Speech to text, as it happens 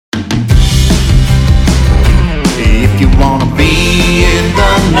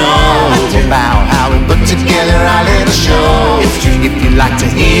know about how we put together our little show. If you like to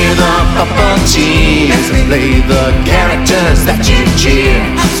hear the puppeteers play the characters that you cheer,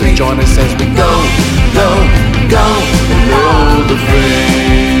 so join us as we go below the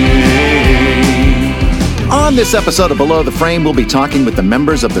frame. On this episode of Below the Frame, we'll be talking with the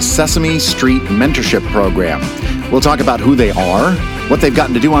members of the Sesame Street Mentorship Program. We'll talk about who they are, what they've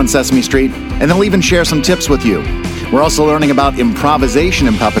gotten to do on Sesame Street, and they'll even share some tips with you. We're also learning about improvisation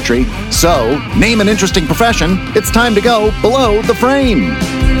in puppetry. So, name an interesting profession. It's time to go below the frame.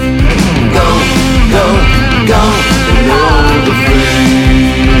 Go below the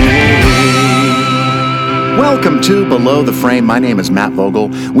frame. Welcome to Below the Frame. My name is Matt Vogel.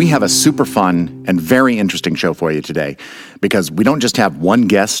 We have a super fun and very interesting show for you today because we don't just have one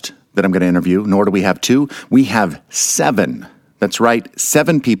guest that I'm going to interview, nor do we have two. We have 7. That's right,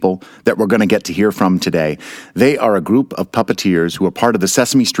 7 people that we're going to get to hear from today. They are a group of puppeteers who are part of the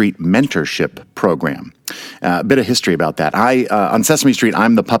Sesame Street Mentorship Program. A bit of history about that. On Sesame Street,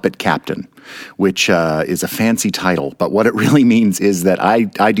 I'm the puppet captain, which is a fancy title, but what it really means is that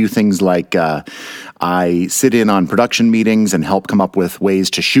I do things like I sit in on production meetings and help come up with ways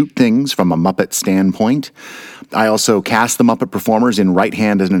to shoot things from a Muppet standpoint. I also cast the Muppet performers in right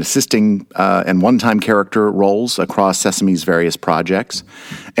hand and assisting and one-time character roles across Sesame's various projects.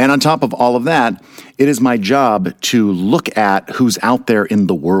 And on top of all of that, it is my job to look at who's out there in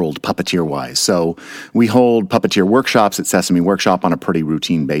the world puppeteer-wise. So we hold puppeteer workshops at Sesame Workshop on a pretty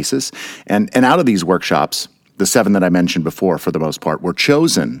routine basis. And out of these workshops, the 7 that I mentioned before, for the most part, were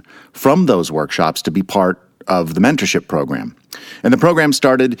chosen from those workshops to be part of the mentorship program. And the program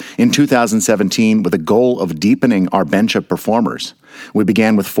started in 2017 with a goal of deepening our bench of performers. We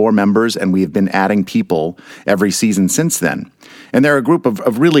began with 4 members, and we have been adding people every season since then. And they're a group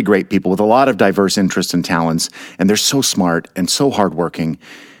of really great people with a lot of diverse interests and talents, and they're so smart and so hardworking,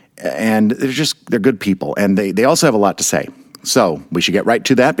 and they're good people, and they also have a lot to say. So we should get right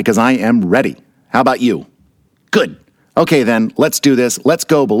to that because I am ready. How about you? Good. Okay, then, let's do this. Let's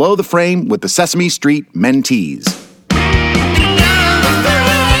go below the frame with the Sesame Street Mentees.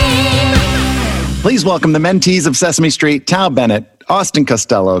 Please welcome the mentees of Sesame Street, Tao Bennett, Austin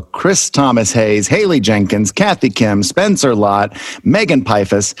Costello, Chris Thomas Hayes, Haley Jenkins, Kathy Kim, Spencer Lott, Megan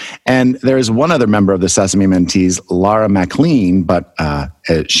Pifus, and there's one other member of the Sesame Mentees, Lara MacLean, but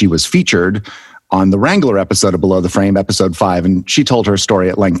she was featured on the Wrangler episode of Below the Frame, episode 5, and she told her story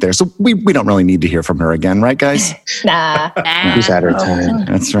at length there. So we don't really need to hear from her again, right, guys? Nah. She's had her time.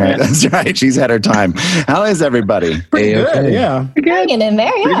 That's right. She's had her time. How is everybody? Pretty good, yeah. Hanging in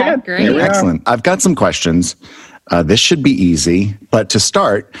there, yeah. Great. Excellent. I've got some questions. This should be easy, but to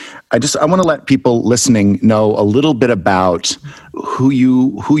start, I want to let people listening know a little bit about who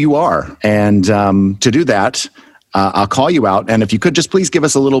you are, and to do that, I'll call you out, and if you could just please give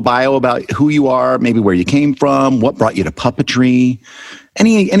us a little bio about who you are, maybe where you came from, what brought you to puppetry,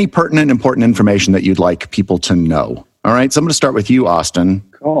 any pertinent, important information that you'd like people to know. All right, so I'm going to start with you, Austin.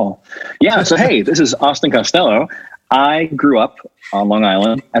 Cool. Yeah, so hey, this is Austin Costello. I grew up on Long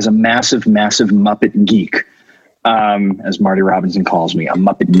Island as a massive, massive Muppet geek. As Marty Robinson calls me, a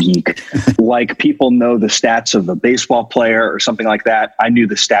Muppet geek. Like people know the stats of a baseball player or something like that, I knew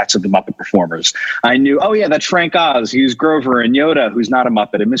the stats of the Muppet performers. I knew, oh yeah, that's Frank Oz, he's Grover and Yoda, who's not a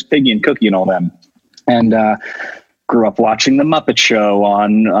Muppet, and Miss Piggy and Cookie and all them. And grew up watching The Muppet Show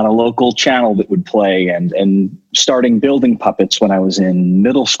on a local channel that would play, and starting building puppets when I was in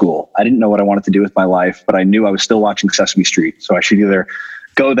middle school. I didn't know what I wanted to do with my life, but I knew I was still watching Sesame Street, so I should either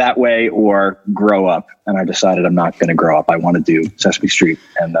go that way or grow up. And I decided I'm not going to grow up. I want to do Sesame Street.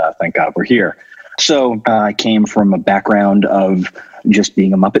 And thank God we're here. So I came from a background of just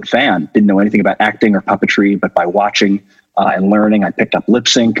being a Muppet fan. Didn't know anything about acting or puppetry, but by watching and learning, I picked up lip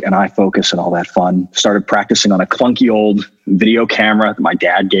sync and eye focus and all that fun. Started practicing on a clunky old video camera that my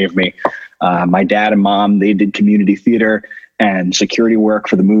dad gave me. My dad and mom, they did community theater and security work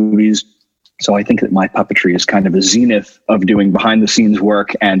for the movies. So I think that my puppetry is kind of a zenith of doing behind the scenes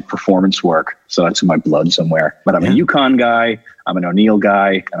work and performance work. So that's in my blood somewhere. But I'm a Yukon guy, I'm an O'Neill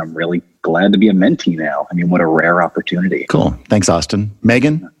guy, and I'm really glad to be a mentee now. I mean, what a rare opportunity. Cool. Thanks, Austin.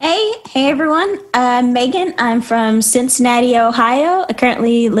 Megan? Hey everyone. I'm Megan. I'm from Cincinnati, Ohio. I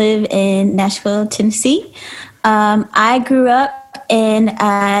currently live in Nashville, Tennessee. I grew up in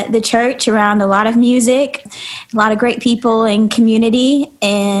the church around a lot of music, a lot of great people and community.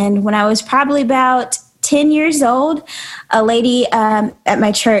 And when I was probably about 10 years old, a lady at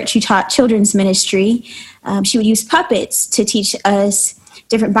my church who taught children's ministry, she would use puppets to teach us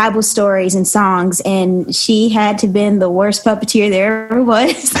different Bible stories and songs. And she had to been the worst puppeteer there ever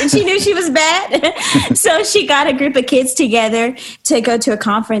was. And she knew she was bad. So she got a group of kids together to go to a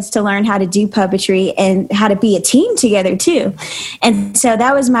conference to learn how to do puppetry and how to be a team together too. And so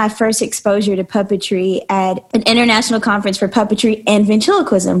that was my first exposure to puppetry at an international conference for puppetry and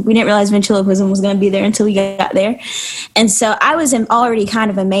ventriloquism. We didn't realize ventriloquism was going to be there until we got there. And so I was already kind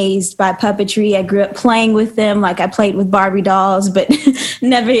of amazed by puppetry. I grew up playing with them. Like I played with Barbie dolls, but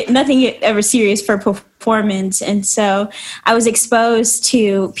nothing ever serious for performance. And so I was exposed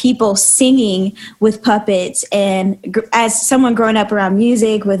to people singing with puppets. And as someone growing up around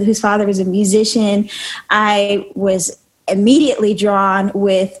music, whose father was a musician, I was immediately drawn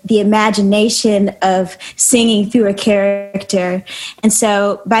with the imagination of singing through a character. And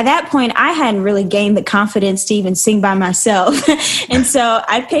so by that point, I hadn't really gained the confidence to even sing by myself. And so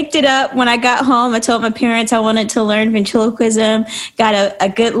I picked it up when I got home. I told my parents I wanted to learn ventriloquism, got a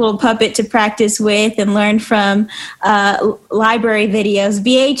good little puppet to practice with, and learned from library videos,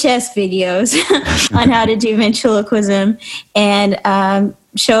 VHS videos on how to do ventriloquism. And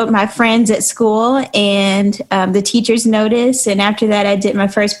showed my friends at school, and the teachers noticed. And after that, I did my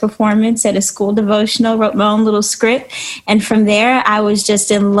first performance at a school devotional, wrote my own little script. And from there, I was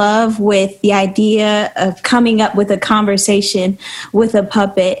just in love with the idea of coming up with a conversation with a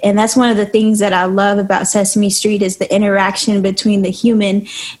puppet. And that's one of the things that I love about Sesame Street is the interaction between the human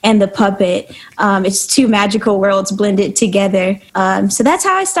and the puppet. It's two magical worlds blended together. So that's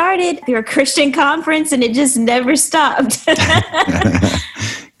how I started through a Christian conference, and it just never stopped.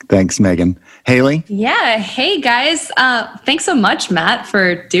 Thanks, Megan. Haley? Yeah. Hey, guys. Thanks so much, Matt,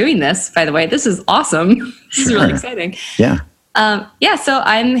 for doing this, by the way. This is awesome. This is really exciting. Yeah. So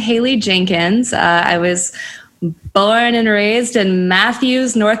I'm Haley Jenkins. I was born and raised in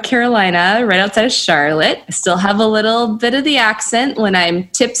Matthews, North Carolina, right outside of Charlotte. I still have a little bit of the accent when I'm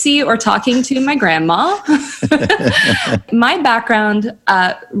tipsy or talking to my grandma. My background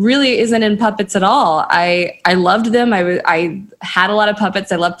really isn't in puppets at all. I loved them. I had a lot of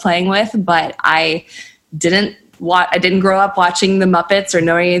puppets I loved playing with, but I didn't grow up watching the Muppets or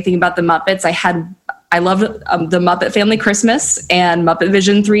knowing anything about the Muppets. I loved the Muppet Family Christmas and Muppet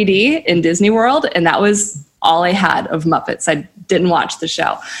Vision 3D in Disney World, and that was all I had of Muppets. I didn't watch the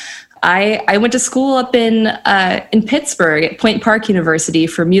show. I went to school up in Pittsburgh at Point Park University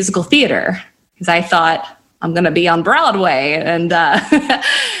for musical theater because I thought I'm going to be on Broadway, and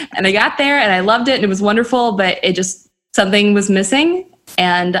and I got there and I loved it and it was wonderful, but something was missing.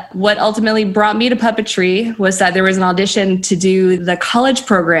 And what ultimately brought me to puppetry was that there was an audition to do the college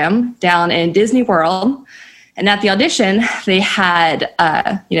program down in Disney World. And at the audition, they had,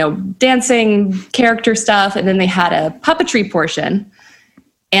 dancing, character stuff, and then they had a puppetry portion.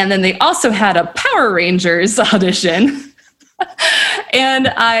 And then they also had a Power Rangers audition. And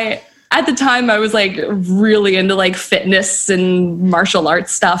at the time, I was like really into like fitness and martial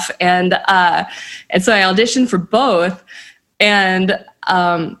arts stuff. And so I auditioned for both. And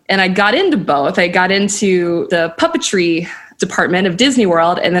I got into both. I got into the puppetry department of Disney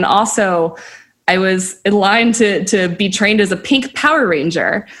World, and then also I was in line to be trained as a pink Power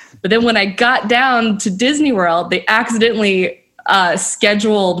Ranger. But then when I got down to Disney World, they accidentally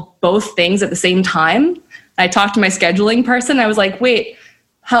scheduled both things at the same time. I talked to my scheduling person. I was like, wait,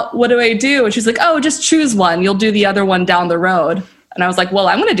 what do I do? And she's like, oh, just choose one. You'll do the other one down the road. And I was like, well,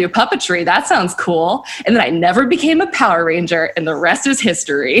 I'm going to do puppetry. That sounds cool. And then I never became a Power Ranger, and the rest is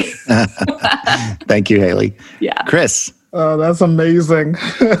history. Thank you, Haley. Yeah. Chris. Oh, that's amazing.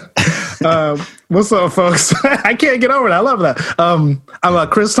 What's up, folks? I can't get over that. I love that. I'm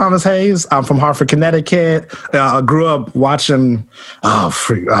Chris Thomas Hayes. I'm from Hartford, Connecticut. I grew up watching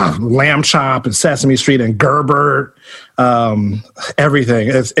Lamb Chop and Sesame Street and Gerbert. Everything.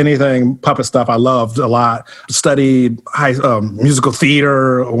 It's anything puppet stuff I loved a lot. Studied musical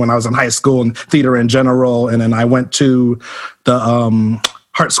theater when I was in high school and theater in general. And then I went to the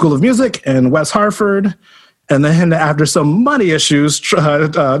Hart School of Music in West Hartford. And then after some money issues,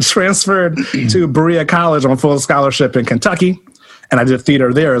 transferred to Berea College on full scholarship in Kentucky. And I did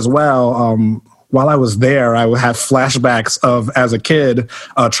theater there as well. While I was there, I would have flashbacks of, as a kid,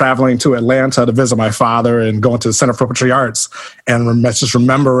 traveling to Atlanta to visit my father and going to the Center for Puppetry Arts, and just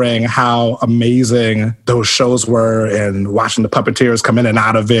remembering how amazing those shows were and watching the puppeteers come in and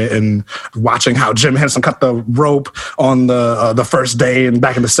out of it, and watching how Jim Henson cut the rope on the first day and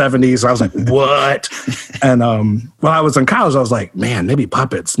back in the 70s. I was like, what? And while I was in college, I was like, man, maybe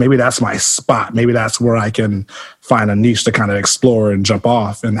puppets. Maybe that's my spot. Maybe that's where I can find a niche to kind of explore and jump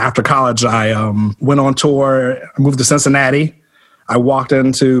off. And after college, I went on tour. I moved to Cincinnati. I walked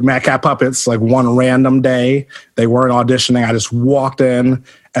into Madcap Puppets like one random day. They weren't auditioning. I just walked in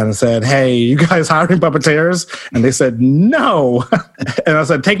and said, "Hey, you guys hiring puppeteers?" And they said, "No." And I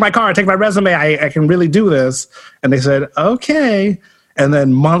said, "Take my card, take my resume. I can really do this." And they said, "Okay." And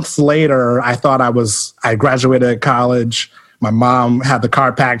then months later, I thought I graduated college. My mom had the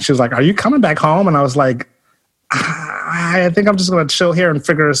car packed. She was like, "Are you coming back home?" And I was like, "I think I'm just going to chill here and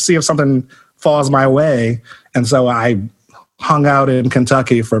see if something falls my way." And so I hung out in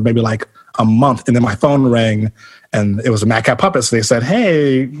Kentucky for maybe like a month, and then my phone rang, and it was the Madcap Puppets. They said,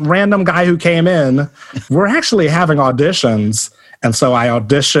 "Hey, random guy who came in, we're actually having auditions." And so I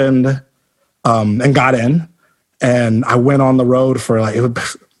auditioned and got in, and I went on the road for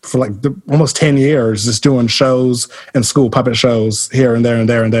almost 10 years, just doing shows and school puppet shows here and there and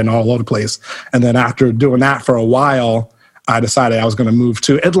there and then all over the place. And then after doing that for a while, I decided I was going to move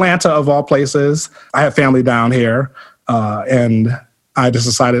to Atlanta, of all places. I have family down here, and I just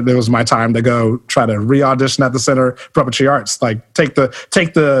decided it was my time to go try to re-audition at the Center for Puppetry Arts, like take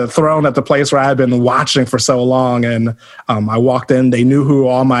the throne at the place where I had been watching for so long. And I walked in. They knew who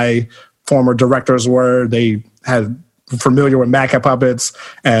all my former directors were. They had familiar with Madcap Puppets,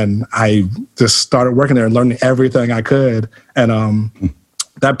 and I just started working there and learning everything I could. And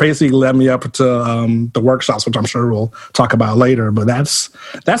that basically led me up to the workshops, which I'm sure we'll talk about later. But that's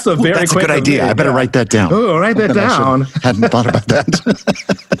a That's quick a good idea. I better write that down. Oh, write that down. Hadn't thought about that.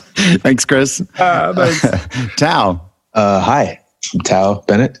 Thanks, Chris. Thanks. Tao. Hi, I'm Tao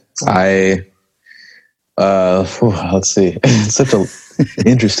Bennett. Let's see. It's such a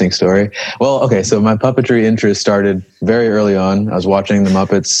interesting story. Well, okay, so my puppetry interest started very early on. I was watching The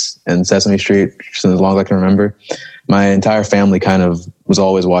Muppets and Sesame Street since as long as I can remember. My entire family kind of was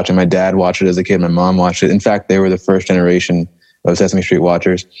always watching. My dad watched it as a kid. My mom watched it. In fact, they were the first generation of Sesame Street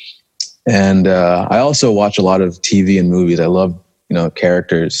watchers. And I also watch a lot of TV and movies. I love,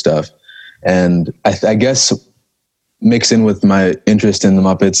 character stuff. And I guess mix in with my interest in the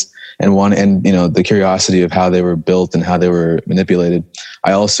Muppets and the curiosity of how they were built and how they were manipulated.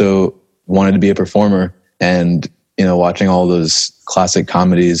 I also wanted to be a performer, and, watching all those classic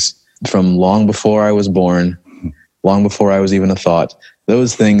comedies from long before I was born, long before I was even a thought,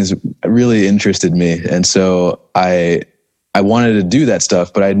 those things really interested me. And so I wanted to do that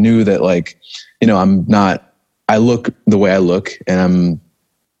stuff, but I knew that I look the way I look, and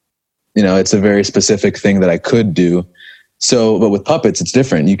it's a very specific thing that I could do. So, but with puppets, it's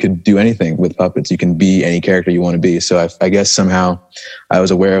different. You could do anything with puppets. You can be any character you want to be. So I guess somehow I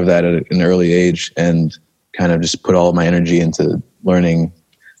was aware of that at an early age and kind of just put all of my energy into learning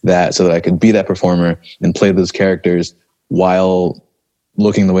that so that I could be that performer and play those characters while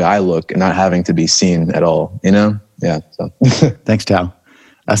looking the way I look and not having to be seen at all, Yeah. So. Thanks, Tao.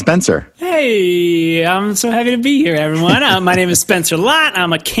 Spencer. Hey, I'm so happy to be here, everyone. My name is Spencer Lott.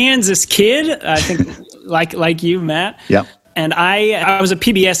 I'm a Kansas kid, I think, like you, Matt. Yep. And I was a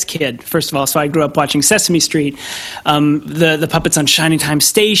PBS kid, first of all, so I grew up watching Sesame Street, the puppets on Shining Time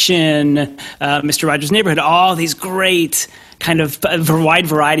Station, Mr. Rogers' Neighborhood, all these great kind of a wide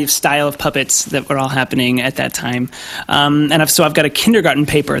variety of style of puppets that were all happening at that time. And I've got a kindergarten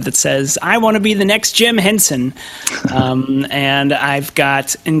paper that says, "I want to be the next Jim Henson." And I've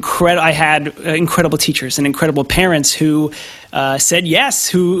got I had incredible teachers and incredible parents who said yes,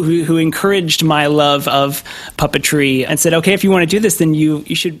 who encouraged my love of puppetry and said, "Okay, if you want to do this, then you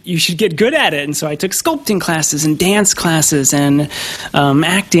should get good at it." And so I took sculpting classes and dance classes and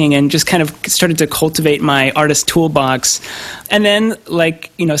acting, and just kind of started to cultivate my artist toolbox. And then,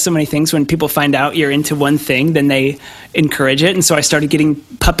 so many things, when people find out you're into one thing, then they encourage it. And so I started getting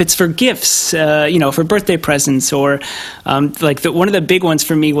puppets for gifts, for birthday presents, or one of the big ones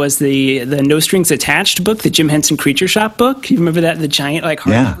for me was the No Strings Attached book, the Jim Henson Creature Shop book. You remember that, the giant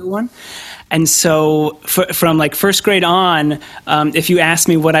hardcover one? And so from first grade on, if you asked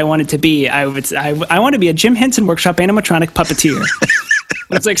me what I wanted to be, I want to be a Jim Henson Workshop animatronic puppeteer.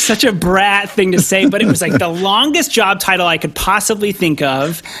 It's such a brat thing to say, but it was the longest job title I could possibly think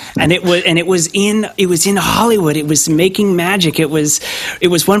of, and it was in Hollywood. It was making magic. It was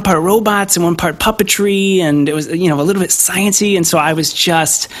one part robots and one part puppetry, and it was a little bit sciencey, and so I was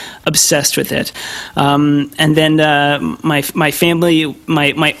just obsessed with it. And then my family,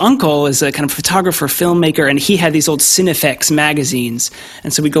 my uncle is a kind of photographer, filmmaker, and he had these old Cinefex magazines,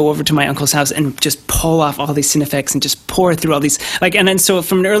 and so we go over to my uncle's house and just pull off all these Cinefex and just pour through all these and then so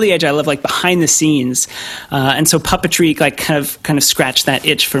from an early age I love behind the scenes, and so puppetry kind of scratched that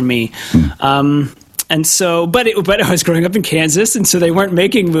itch for me. And so, but I was growing up in Kansas, and so they weren't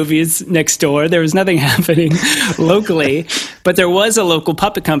making movies next door. There was nothing happening locally, but there was a local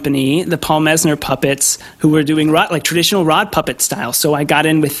puppet company, the Paul Messner Puppets, who were doing traditional rod puppet style. So I got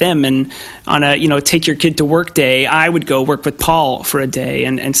in with them, and on a take your kid to work day, I would go work with Paul for a day,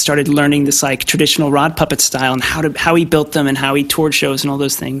 and started learning this like traditional rod puppet style and how he built them and how he toured shows and all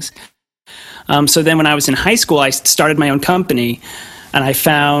those things. So then when I was in high school, I started my own company. And I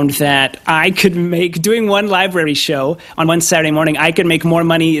found that I could doing one library show on one Saturday morning, I could make more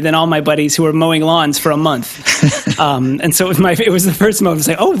money than all my buddies who were mowing lawns for a month. And so it was the first moment to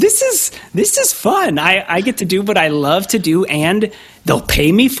say, oh, this is fun. I get to do what I love to do, and they'll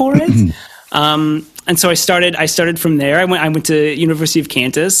pay me for it. And so I started from there. I went to University of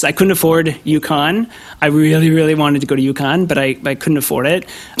Kansas. I couldn't afford UConn. I really, really wanted to go to UConn, but I couldn't afford it.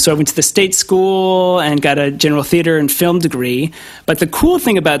 So I went to the state school and got a general theater and film degree. But the cool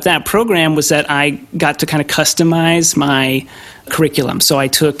thing about that program was that I got to kind of customize my curriculum. So I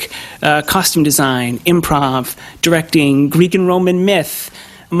took costume design, improv, directing, Greek and Roman myth,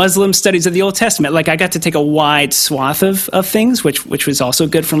 Muslim studies of the Old Testament. Like I got to take a wide swath of things, which was also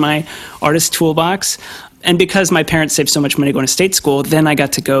good for my artist toolbox. And because my parents saved so much money going to state school, then I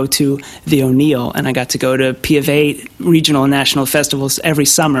got to go to the O'Neill, and I got to go to P of A regional and national festivals every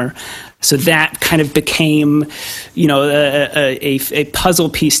summer. So that kind of became, a puzzle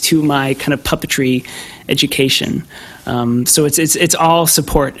piece to my kind of puppetry education. So it's all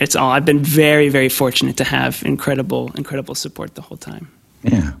support. I've been very, very fortunate to have incredible support the whole time.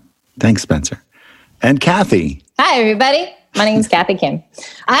 Yeah. Thanks, Spencer. And Kathy. Hi, everybody. My name is Kathy Kim.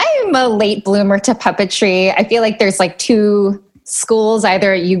 I'm a late bloomer to puppetry. I feel like there's like two schools.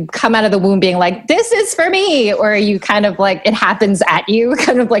 Either you come out of the womb being like, this is for me, or you kind of like, it happens at you,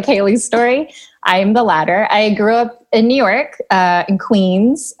 kind of like Haley's story. I'm the latter. I grew up in New York, in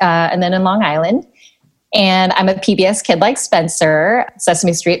Queens, and then in Long Island. And I'm a PBS kid like Spencer,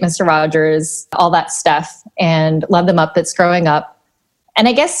 Sesame Street, Mr. Rogers, all that stuff, and loved the Muppets growing up. And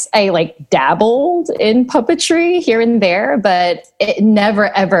I guess I like dabbled in puppetry here and there, but it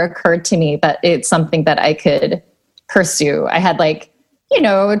never ever occurred to me that it's something that I could pursue. I had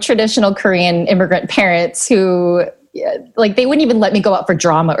traditional Korean immigrant parents who like, they wouldn't even let me go out for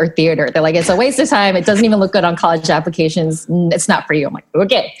drama or theater. They're like, it's a waste of time. It doesn't even look good on college applications. It's not for you. I'm like,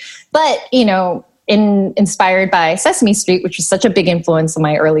 okay. But, inspired by Sesame Street, which was such a big influence in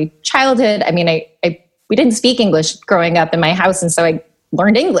my early childhood. I mean, we didn't speak English growing up in my house. And so I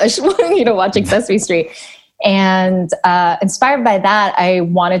learned English, watching Sesame Street. And inspired by that, I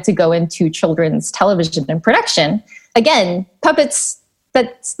wanted to go into children's television and production. Again, puppets,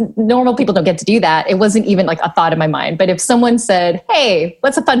 that normal people don't get to do that. It wasn't even like a thought in my mind. But if someone said, hey,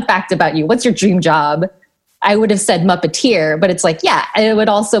 what's a fun fact about you? What's your dream job? I would have said Muppeteer. But it's like, yeah, it would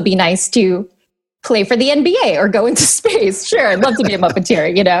also be nice to play for the NBA or go into space. Sure, I'd love to be a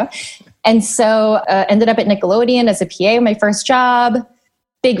Muppeteer, And so ended up at Nickelodeon as a PA, my first job.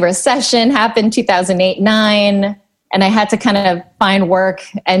 Big recession happened 2008-09, and I had to kind of find work.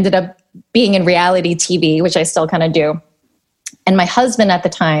 Ended up being in reality TV, which I still kind of do. And my husband at the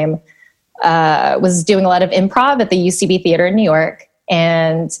time was doing a lot of improv at the UCB Theater in New York.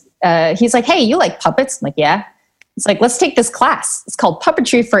 And he's like, hey, you like puppets? I'm like, yeah. It's like, let's take this class. It's called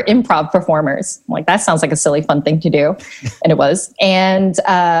Puppetry for Improv Performers. I'm like, that sounds like a silly, fun thing to do. And it was. And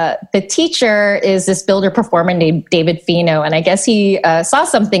the teacher is this builder performer named David Fino. And I guess he saw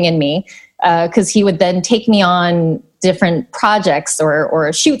something in me because he would then take me on different projects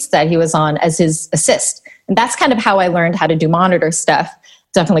or shoots that he was on as his assist. And that's kind of how I learned how to do monitor stuff.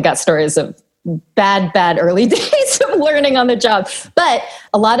 Definitely got stories of bad early days of learning on the job. But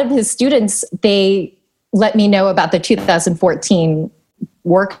a lot of his students, they let me know about the 2014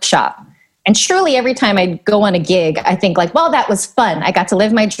 workshop. And surely every time I go on a gig, I think like, well, that was fun. I got to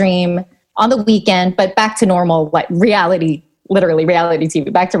live my dream on the weekend, but back to normal, like reality, literally reality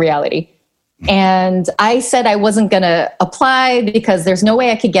TV, back to reality. And I said I wasn't going to apply because there's no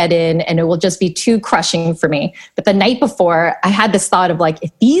way I could get in and it will just be too crushing for me. But the night before, I had this thought of like,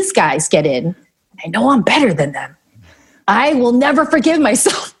 if these guys get in, I know I'm better than them. I will never forgive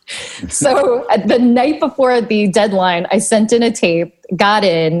myself. So the night before the deadline, I sent in a tape, got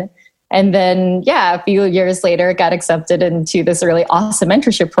in, and then, a few years later, got accepted into this really awesome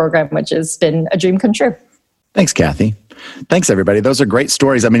mentorship program, which has been a dream come true. Thanks, Kathy. Thanks, everybody. Those are great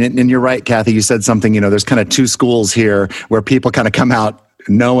stories. I mean, and you're right, Kathy, you said something, there's kind of two schools here where people kind of come out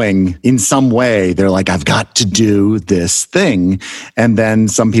knowing in some way, they're like, I've got to do this thing. And then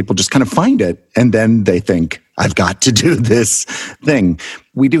some people just kind of find it. And then they think, I've got to do this thing.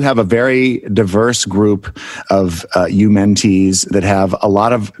 We do have a very diverse group of you mentees that have a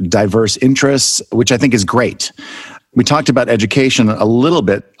lot of diverse interests, which I think is great. We talked about education a little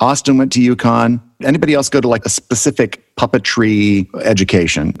bit. Austin went to UConn. Anybody else go to like a specific puppetry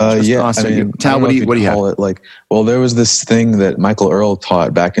education? Yeah, Austin, Tal, what do you have? Well, there was this thing that Michael Earl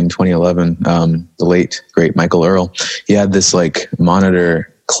taught back in 2011. The late great Michael Earl. He had this like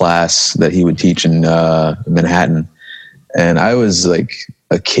monitor class that he would teach in Manhattan, and I was like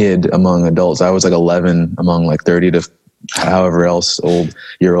a kid among adults. I was like 11 among like 30 to however else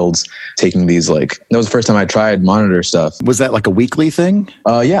year olds taking these. Like that was the first time I tried monitor stuff. Was that like a weekly thing?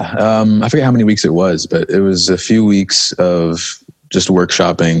 Yeah. I forget how many weeks it was, but it was a few weeks of just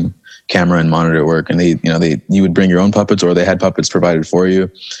workshopping camera and monitor work. And you would bring your own puppets, or they had puppets provided for you.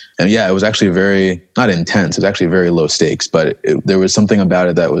 And yeah, it was actually very, not intense. It was actually very low stakes, but there was something about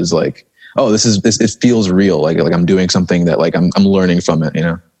it that was like, oh, it feels real. Like I'm doing something that like I'm learning from it,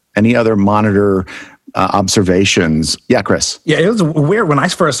 Any other monitor observations? Yeah, Chris. Yeah, it was weird when I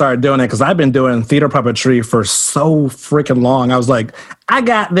first started doing it because I've been doing theater puppetry for so freaking long. I was like, I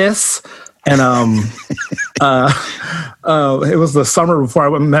got this. And it was the summer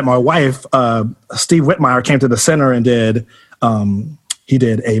before I met my wife. Steve Whitmire came to the center and did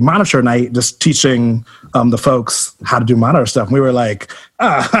a monitor night, just teaching the folks how to do monitor stuff. And we were like,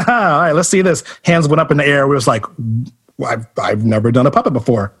 all right, let's see this. Hands went up in the air. We was like, I've never done a puppet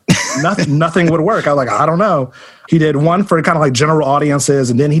before. Nothing would work. I was like, I don't know. He did one for kind of like general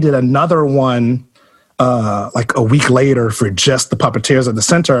audiences, and then he did another one like a week later for just the puppeteers at the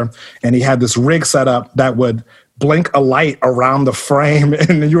center. And he had this rig set up that would blink a light around the frame,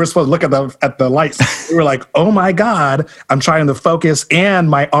 and you were supposed to look at the lights. We were like, oh my God, I'm trying to focus and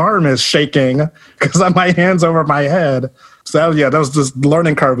my arm is shaking because my hand's over my head. So that was just, the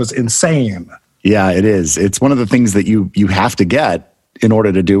learning curve was insane. Yeah, it is. It's one of the things that you have to get in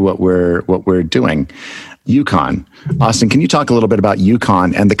order to do what we're doing. UConn. Austin, can you talk a little bit about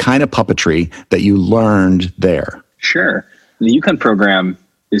UConn and the kind of puppetry that you learned there? Sure. The UConn program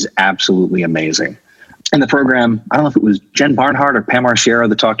is absolutely amazing. And the program, I don't know if it was Jen Barnhart or Pam Arciero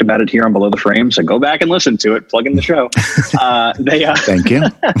that talked about it here on Below the Frame, so go back and listen to it, plug in the show. Thank you.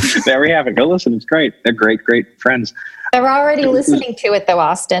 There we have it. Go listen. It's great. They're great, great friends. They're already listening to it, though,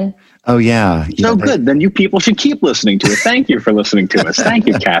 Austin. Oh, yeah. So good. Then you people should keep listening to it. Thank you for listening to us. Thank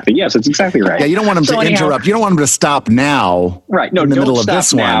you, Kathy. Yes, that's exactly right. Yeah, you don't want them to interrupt. You don't want them to stop now. Right. No, in the don't middle stop of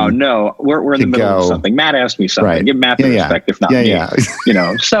this now. one. No, we're in the middle of something. Matt asked me something. Right. Give Matt the respect, if not me.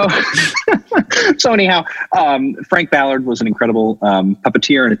 So anyhow, Frank Ballard was an incredible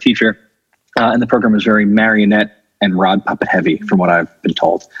puppeteer and a teacher, and the program was very marionette and rod puppet heavy, from what I've been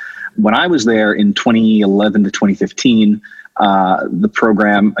told. When I was there in 2011 to 2015, the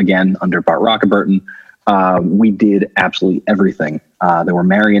program, again, under Bart Rockaburton, we did absolutely everything. There were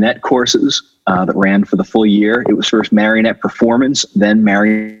marionette courses that ran for the full year. It was first marionette performance, then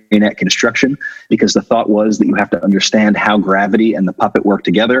marionette construction, because the thought was that you have to understand how gravity and the puppet work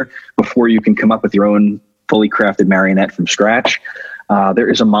together before you can come up with your own fully crafted marionette from scratch. There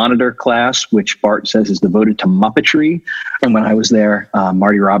is a monitor class, which Bart says is devoted to Muppetry. And when I was there,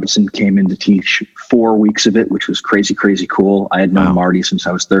 Marty Robinson came in to teach 4 weeks of it, which was crazy, crazy cool. I had known Marty since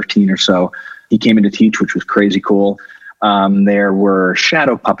I was 13 or so. He came in to teach, which was crazy cool. There were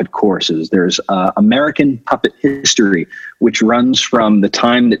shadow puppet courses. There's American puppet history, which runs from the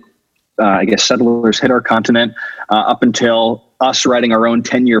time that settlers hit our continent up until us writing our own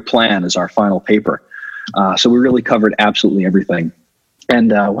 10-year plan as our final paper. So we really covered absolutely everything.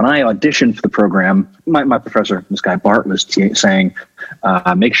 And when I auditioned for the program, my professor, this guy Bart, was saying,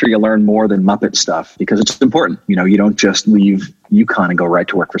 make sure you learn more than Muppet stuff, because it's important. You don't just leave UConn and go right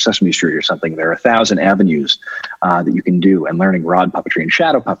to work for Sesame Street or something. There are 1,000 avenues that you can do, and learning rod puppetry and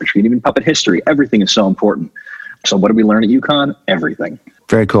shadow puppetry and even puppet history. Everything is so important. So what did we learn at UConn? Everything.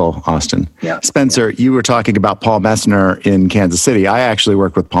 Very cool, Austin. Yeah. Spencer, you were talking about Paul Messner in Kansas City. I actually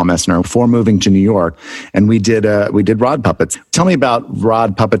worked with Paul Messner before moving to New York, and we did rod puppets. Tell me about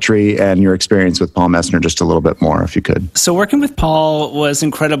rod puppetry and your experience with Paul Messner just a little bit more, if you could. So working with Paul was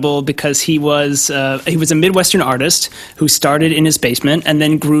incredible because he was a Midwestern artist who started in his basement and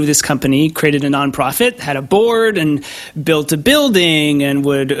then grew this company, created a nonprofit, had a board, and built a building, and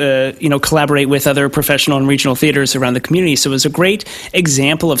would collaborate with other professional and regional theaters around the community. So it was a great example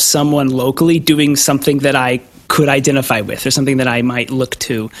of someone locally doing something that I could identify with, or something that I might look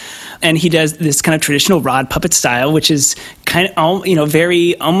to. And he does this kind of traditional rod puppet style, which is kind of,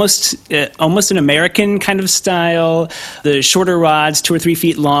 very almost an American kind of style. The shorter rods, 2 or 3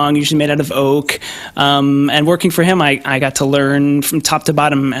 feet long, usually made out of oak. And working for him, I got to learn from top to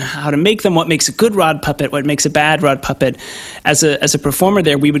bottom how to make them, what makes a good rod puppet, what makes a bad rod puppet. As a performer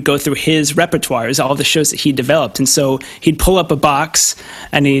there, we would go through his repertoires, all the shows that he developed. And so he'd pull up a box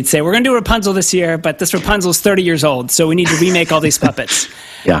and he'd say, we're going to do Rapunzel this year, but this Rapunzel's 30 years old, so we need to remake all these puppets.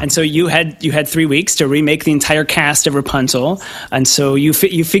 Yeah. And so you had 3 weeks to remake the entire cast of Rapunzel, and so you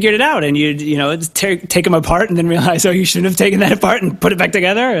figured it out, and you'd take them apart, and then realize, you shouldn't have taken that apart, and put it back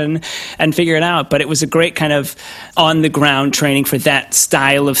together, and figure it out. But it was a great kind of on the ground training for that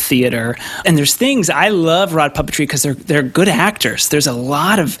style of theater. And there's things I love rod puppetry because they're good actors. There's a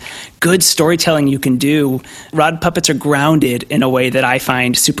lot of good storytelling you can do. Rod puppets are grounded in a way that I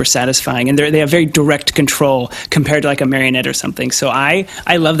find super satisfying, and they have very direct control compared to like a marionette or something. So I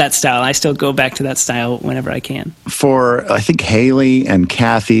love that style. I still go back to that style whenever I can. For, I think, Haley and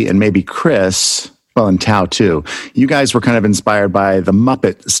Kathy and maybe Chris, well, and Tao too, you guys were kind of inspired by the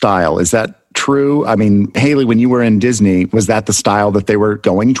Muppet style. Is that true? I mean, Haley, when you were in Disney, was that the style that they were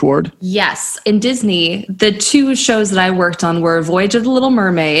going toward? Yes. In Disney, the 2 shows that I worked on were Voyage of the Little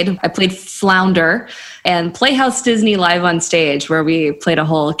Mermaid. I played Flounder, and Playhouse Disney Live on Stage, where we played a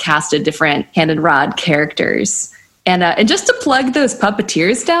whole cast of different hand and rod characters. And just to plug those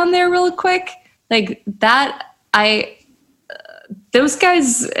puppeteers down there real quick, like that, those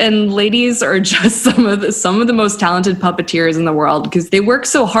guys and ladies are just some of the most talented puppeteers in the world, because they work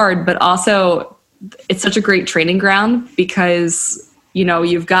so hard, but also it's such a great training ground because,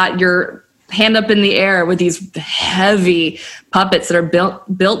 you've got your hand up in the air with these heavy puppets that are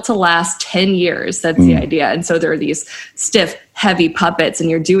built to last 10 years. That's the idea. And so there are these stiff, heavy puppets, and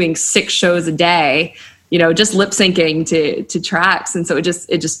you're doing 6 shows a day, just lip syncing to tracks. And so it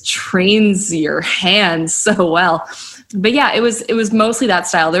just trains your hands so well. But yeah, it was mostly that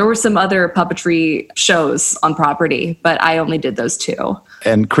style. There were some other puppetry shows on property, but I only did those 2.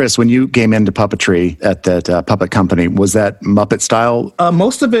 And Chris, when you came into puppetry at that puppet company, was that Muppet style?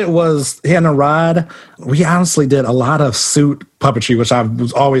 Most of it was hand and rod. We honestly did a lot of suit puppetry, which I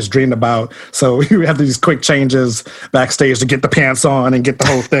was always dreamed about. So we had these quick changes backstage to get the pants on and get the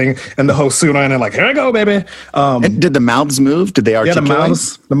whole thing and the whole suit on, and like, here I go, baby. And did the mouths move? Did they articulate? Yeah,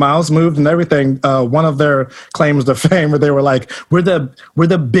 the mouths moved and everything. One of their claims to fame, where they were like, we're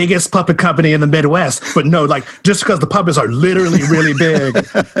the biggest puppet company in the Midwest, but no, like just because the puppets are literally really big,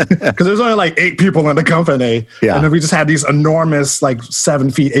 because there's only like 8 people in the company, and then we just had these enormous like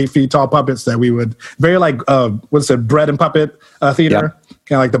 7 feet, 8 feet tall puppets that we would very like bread and puppet theater,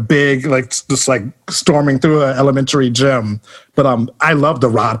 kind of like the big, like just like storming through an elementary gym. But I love the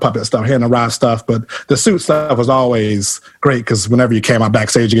rod puppet stuff, hand and rod stuff. But the suit stuff was always great because whenever you came out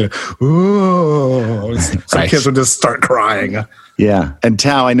backstage, you get ooh, some kids would just start crying. Yeah, and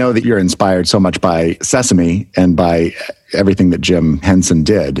Tao, I know that you're inspired so much by Sesame and by everything that Jim Henson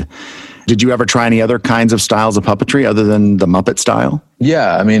did. Did you ever try any other kinds of styles of puppetry other than the Muppet style?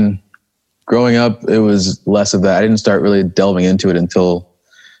 Yeah, I mean, growing up, it was less of that. I didn't start really delving into it until,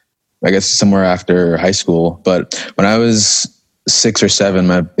 I guess, somewhere after high school. But when I was 6 or 7,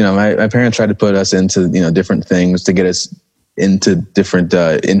 my parents tried to put us into, different things to get us into different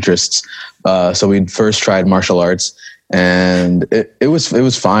interests. So we first tried martial arts, and it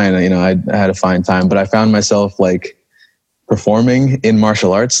was fine. I had a fine time, but I found myself like performing in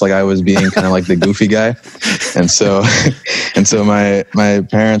martial arts, like I was being kind of like the goofy guy. And so my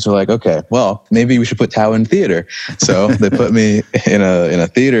parents were like, okay, well, maybe we should put Tao in theater. So they put me in a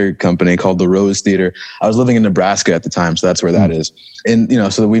theater company called the Rose Theater. I was living in Nebraska at the time, so that's where that is. And,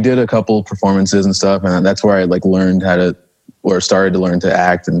 so we did a couple performances and stuff, and that's where I like learned how to, or started to learn to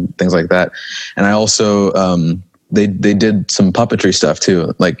act and things like that. And I also, they did some puppetry stuff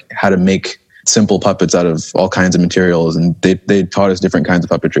too, like how to make simple puppets out of all kinds of materials, and they taught us different kinds of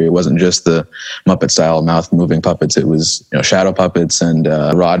puppetry. It wasn't just the Muppet style mouth moving puppets. It was shadow puppets and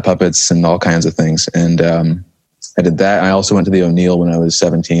rod puppets and all kinds of things. And I did that. I also went to the O'Neill when I was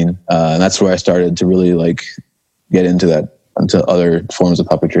 17, and that's where I started to really like get into other forms of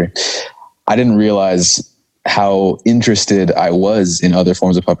puppetry. I didn't realize how interested I was in other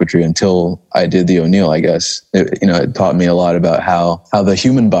forms of puppetry until I did the O'Neill, I guess. It taught me a lot about how the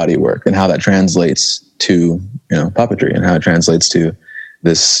human body worked and how that translates to, puppetry, and how it translates to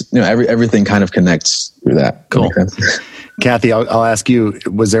this, everything kind of connects through that. Cool. Kathy, I'll ask you,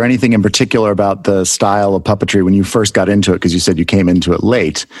 was there anything in particular about the style of puppetry when you first got into it? Because you said you came into it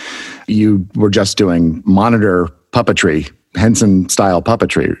late. You were just doing monitor puppetry Henson style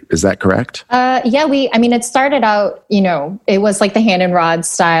puppetry. Is that correct? Yeah, it started out, it was like the hand and rod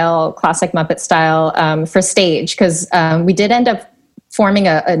style, classic Muppet style for stage, because we did end up forming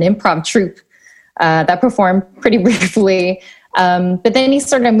an improv troupe that performed pretty briefly. But then he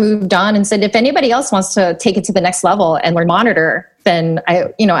sort of moved on and said, if anybody else wants to take it to the next level and learn monitor, then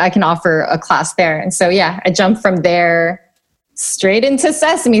I can offer a class there. And so, yeah, I jumped from there straight into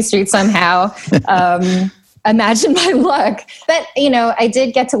Sesame Street somehow. Imagine my luck. But, I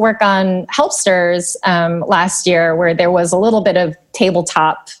did get to work on Helpsters last year, where there was a little bit of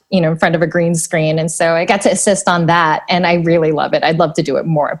tabletop, in front of a green screen. And so I got to assist on that, and I really love it. I'd love to do it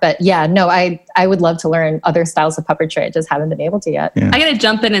more. But yeah, no, I would love to learn other styles of puppetry. I just haven't been able to yet. Yeah. I got to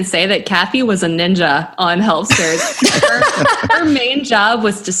jump in and say that Kathy was a ninja on Helpsters. her main job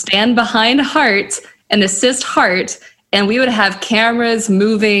was to stand behind Hart and assist Hart, and we would have cameras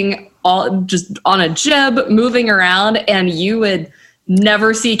moving all just on a jib moving around, and you would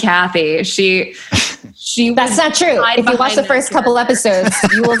never see Kathy. She That's not true. If you watch the first couple episodes,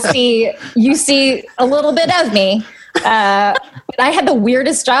 you see a little bit of me. But I had the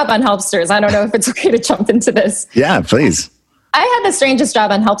weirdest job on Helpsters. I don't know if it's okay to jump into this. Yeah, please. I had the strangest job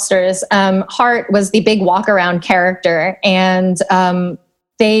on Helpsters. Hart was the big walk around character, and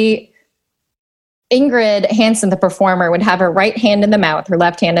Ingrid Hansen, the performer, would have her right hand in the mouth, her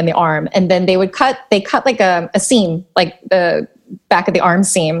left hand in the arm, and then they cut like a seam, like the back of the arm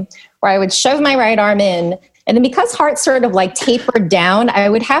seam, where I would shove my right arm in, and then because Hart sort of like tapered down, I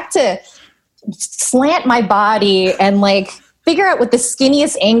would have to slant my body and like figure out what the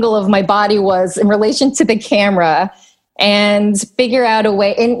skinniest angle of my body was in relation to the camera, and figure out a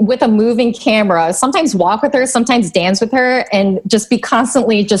way with a moving camera, sometimes walk with her, sometimes dance with her, and just be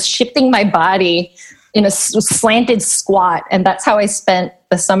constantly just shifting my body in a slanted squat. And that's how I spent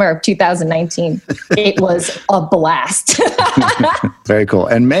the summer of 2019. It was a blast. Very cool.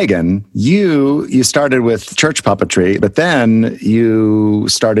 And Megan, you started with church puppetry, but then you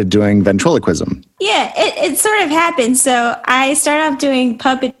started doing ventriloquism. Yeah, it sort of happened. So I started off doing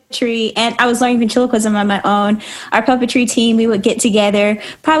puppetry, and I was learning ventriloquism on my own. Our puppetry team, we would get together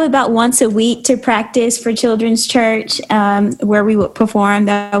probably about once a week to practice for children's church, where we would perform.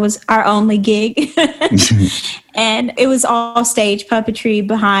 That was our only gig. And it was all stage puppetry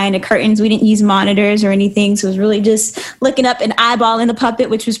behind the curtains. We didn't use monitors or anything. So it was really just looking up and eyeballing the puppet,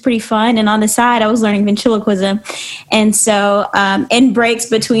 which was pretty fun. And on the side, I was learning ventriloquism. And so in breaks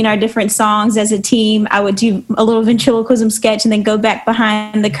between our different songs as a team, I would do a little ventriloquism sketch and then go back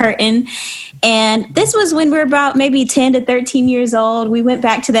behind the curtain. And this was when we were about maybe 10 to 13 years old. We went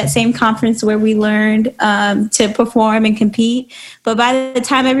back to that same conference where we learned to perform and compete. But by the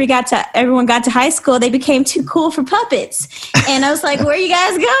time everyone got to high school, they became too cool for puppets. And I was like, where are you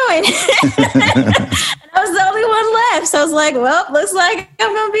guys going? And I was the only one left. So I was like, well, looks like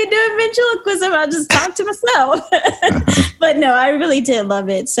I'm going to be doing ventriloquism. I'll just talk to myself. But no, I really did love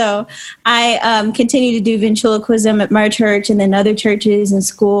it. So I continue to do ventriloquism at my church and then other churches and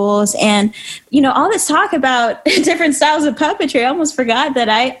schools. And, all this talk about different styles of puppetry, I almost forgot that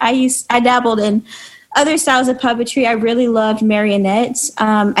I dabbled in other styles of puppetry. I really loved marionettes.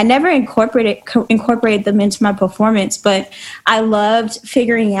 I never incorporated them into my performance, but I loved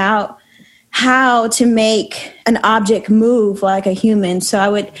figuring out how to make an object move like a human. So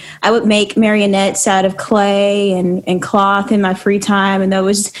I would make marionettes out of clay and cloth in my free time. And that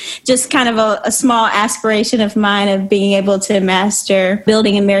was just kind of a small aspiration of mine of being able to master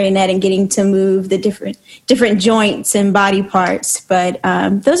building a marionette and getting to move the different joints and body parts. But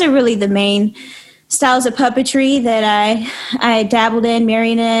those are really the main styles of puppetry that I dabbled in: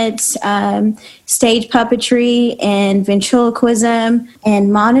 marionettes, stage puppetry, and ventriloquism.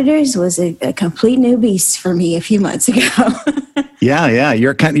 And monitors was a complete new beast for me a few months ago. Yeah.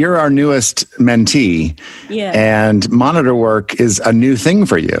 You're our newest mentee. Yeah. And monitor work is a new thing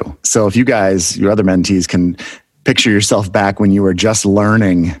for you. So if you guys, your other mentees, can picture yourself back when you were just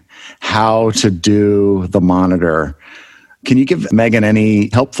learning how to do the monitor, can you give Megan any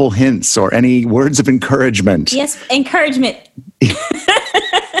helpful hints or any words of encouragement? Yes, encouragement.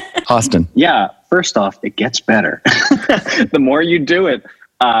 Austin. Yeah, first off, it gets better. The more you do it,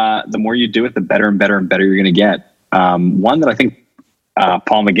 the better and better and better you're going to get. One that I think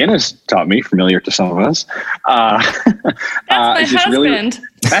Paul McGinnis taught me, familiar to some of us. That's my husband.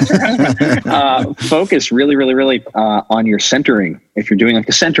 That's your husband. Focus really on your centering. If you're doing like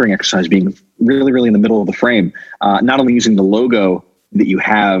a centering exercise, being really in the middle of the frame, not only using the logo that you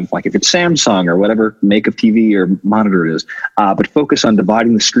have, like if it's Samsung or whatever make of TV or monitor it is, but focus on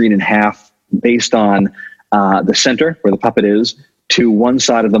dividing the screen in half based on the center where the puppet is to one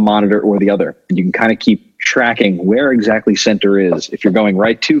side of the monitor or the other. And you can kind of keep tracking where exactly center is. If you're going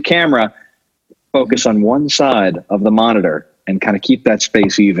right to camera, focus on one side of the monitor and kind of keep that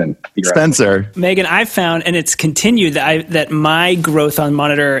space even. Spencer. Megan, I've found, and it's continued, that my growth on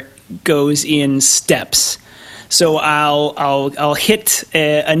monitor goes in steps. So I'll hit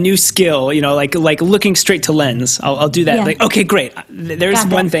a new skill, like looking straight to lens. I'll do that. Yeah. Like, okay, great. There's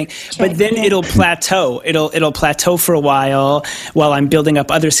one thing, but then it'll plateau. It'll plateau for a while I'm building up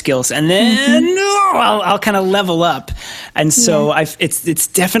other skills, and then I'll kind of level up. And so it's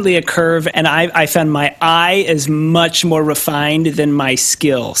definitely a curve. And I found my eye is much more refined than my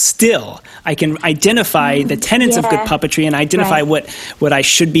skill. Still, I can identify the tenets of good puppetry and identify what I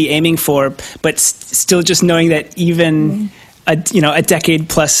should be aiming for, but still just knowing that even a decade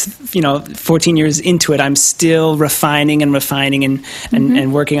plus, 14 years into it, I'm still refining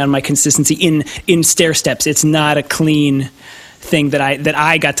and working on my consistency in stair steps. It's not a clean thing that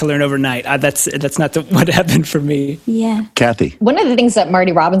I got to learn overnight. That's not what happened for me. Yeah. Kathy. One of the things that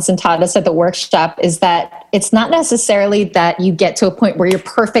Marty Robinson taught us at the workshop is that it's not necessarily that you get to a point where you're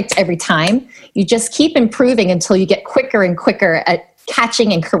perfect every time. You just keep improving until you get quicker and quicker at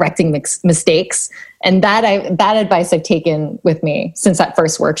catching and correcting mistakes. And that advice I've taken with me since that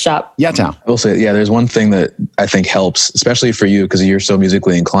first workshop. Yeah, Tom. I will say, there's one thing that I think helps, especially for you because you're so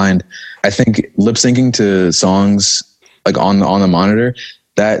musically inclined. I think lip syncing to songs like on the monitor,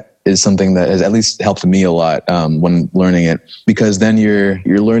 that is something that has at least helped me a lot when learning it, because then you're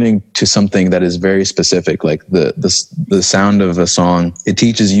learning to something that is very specific, like the sound of a song. It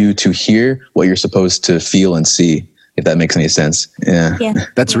teaches you to hear what you're supposed to feel and see, if that makes any sense. Yeah.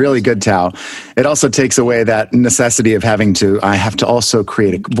 That's really good, Tao. It also takes away that necessity of I have to also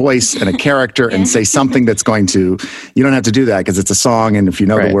create a voice and a character and say something that's going to, you don't have to do that because it's a song. And if you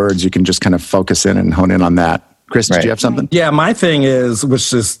know the words, you can just kind of focus in and hone in on that. Chris, did you have something? Yeah, my thing is,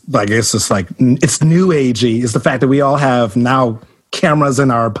 which is like, it's new agey, is the fact that we all have now cameras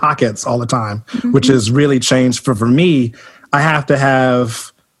in our pockets all the time, which has really changed. For me, I have to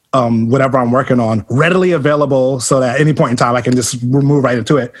have whatever I'm working on readily available so that at any point in time I can just move right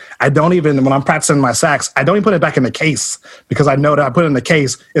into it. I don't even, when I'm practicing my sax, I don't even put it back in the case because I know that I put it in the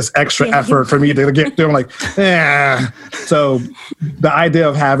case is extra effort for me to get through. I'm like, So the idea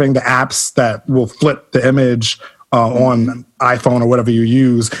of having the apps that will flip the image on iPhone or whatever you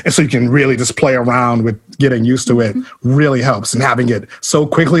use, and so you can really just play around with getting used to it really helps, and having it so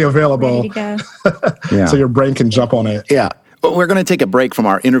quickly available so your brain can jump on it. Yeah. But we're going to take a break from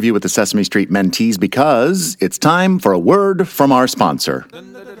our interview with the Sesame Street mentees because it's time for a word from our sponsor.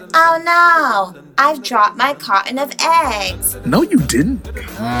 Oh no, I've dropped my carton of eggs. No, you didn't.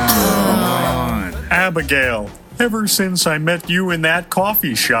 Abigail, ever since I met you in that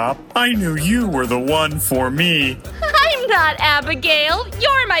coffee shop, I knew you were the one for me. I'm not Abigail.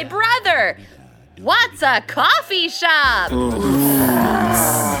 You're my brother. What's a coffee shop?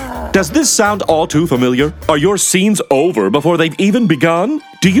 Does this sound all too familiar? Are your scenes over before they've even begun?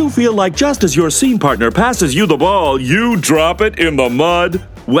 Do you feel like just as your scene partner passes you the ball, you drop it in the mud?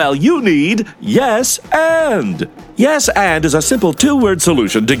 Well, you need Yes and. Yes and is a simple 2-word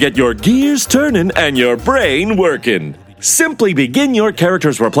solution to get your gears turning and your brain working. Simply begin your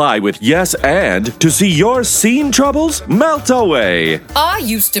character's reply with yes and to see your scene troubles melt away. I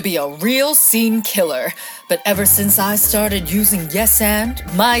used to be a real scene killer, but ever since I started using yes and,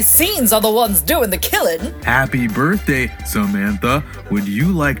 my scenes are the ones doing the killing. Happy birthday, Samantha. Would you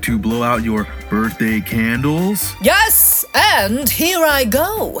like to blow out your birthday candles? Yes, and here I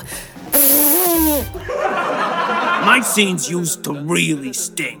go. My scenes used to really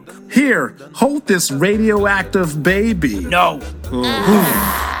stink. Here, hold this radioactive baby. No.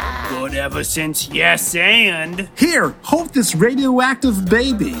 Good ever since yes and. Here, hold this radioactive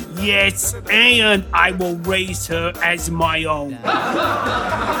baby. Yes and I will raise her as my own.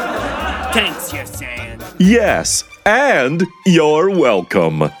 Thanks, yes and. Yes, and you're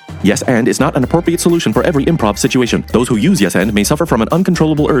welcome. Yes and is not an appropriate solution for every improv situation. Those who use yes and may suffer from an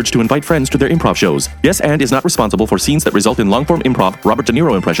uncontrollable urge to invite friends to their improv shows. Yes and is not responsible for scenes that result in long-form improv, Robert De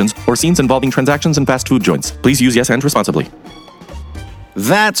Niro impressions, or scenes involving transactions and fast food joints. Please use yes and responsibly.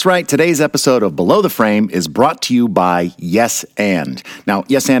 That's right. Today's episode of Below the Frame is brought to you by Yes and. Now,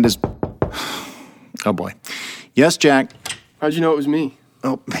 Yes and is... Oh, boy. Yes, Jack. How'd you know it was me?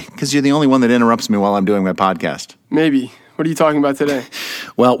 Oh, because you're the only one that interrupts me while I'm doing my podcast. Maybe. What are you talking about today?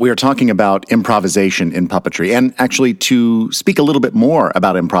 Well, we are talking about improvisation in puppetry. And actually, to speak a little bit more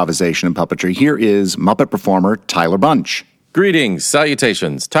about improvisation in puppetry, here is Muppet performer Tyler Bunch. Greetings,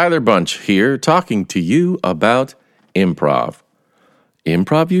 salutations. Tyler Bunch here, talking to you about improv.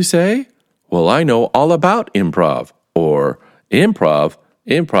 Improv, you say? Well, I know all about improv. Or improv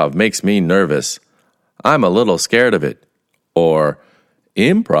makes me nervous. I'm a little scared of it. Or,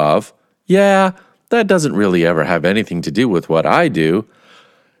 improv? Yeah, that doesn't really ever have anything to do with what I do.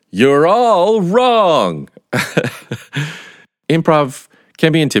 You're all wrong. Improv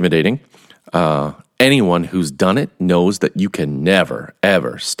can be intimidating. Anyone who's done it knows that you can never,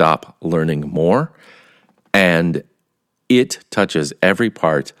 ever stop learning more. And it touches every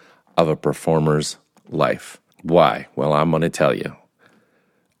part of a performer's life. Why? Well, I'm going to tell you.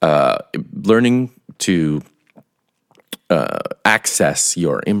 Learning to access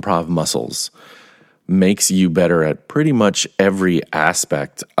your improv muscles makes you better at pretty much every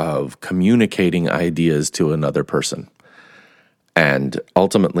aspect of communicating ideas to another person. And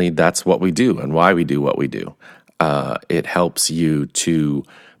ultimately, that's what we do and why we do what we do. It helps you to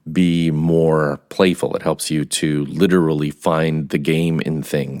be more playful. It helps you to literally find the game in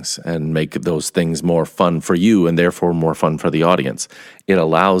things and make those things more fun for you and therefore more fun for the audience. It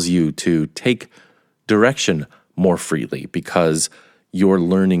allows you to take direction more freely because you're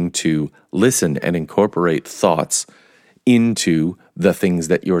learning to listen and incorporate thoughts into the things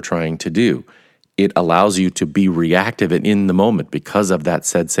that you're trying to do. It allows you to be reactive and in the moment because of that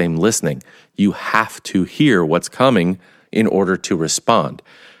said same listening. You have to hear what's coming in order to respond.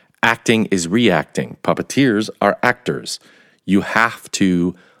 Acting is reacting. Puppeteers are actors. You have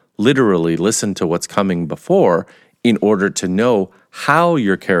to literally listen to what's coming before in order to know how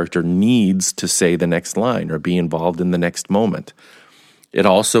your character needs to say the next line or be involved in the next moment. It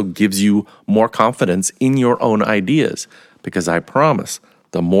also gives you more confidence in your own ideas because I promise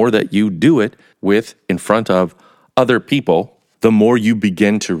the more that you do it with in front of other people, the more you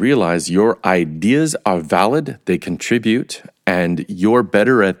begin to realize your ideas are valid, they contribute, and you're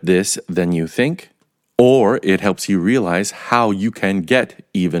better at this than you think, or it helps you realize how you can get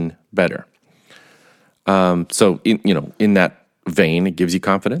even better. So in that vein, it gives you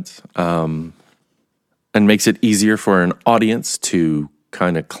confidence and makes it easier for an audience to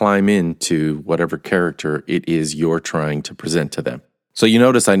kind of climb into whatever character it is you're trying to present to them. So you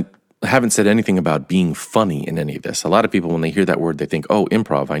notice I haven't said anything about being funny in any of this. A lot of people, when they hear that word, they think, oh,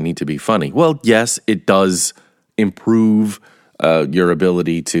 improv, I need to be funny. Well, yes, it does improve your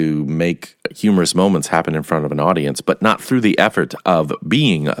ability to make humorous moments happen in front of an audience, but not through the effort of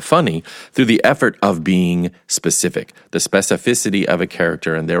being funny, through the effort of being specific. The specificity of a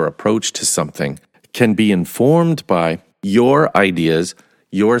character and their approach to something can be informed by your ideas,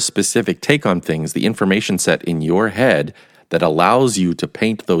 your specific take on things, the information set in your head that allows you to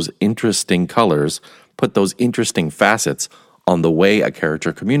paint those interesting colors, put those interesting facets on the way a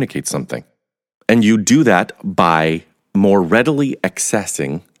character communicates something. And you do that by more readily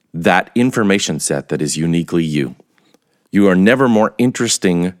accessing that information set that is uniquely you. You are never more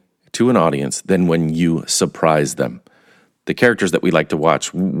interesting to an audience than when you surprise them. The characters that we like to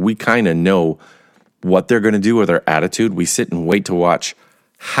watch, we kind of know what they're going to do or their attitude. We sit and wait to watch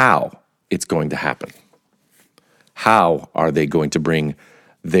how it's going to happen. How are they going to bring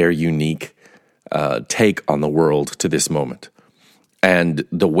their unique take on the world to this moment? And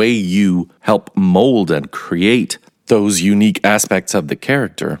the way you help mold and create those unique aspects of the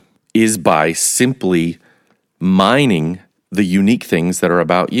character is by simply mining the unique things that are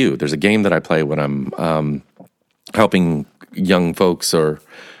about you. There's a game that I play when I'm helping young folks or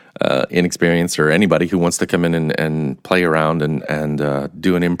inexperienced or anybody who wants to come in and play around and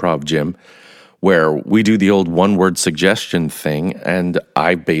do an improv gym, where we do the old one-word suggestion thing, and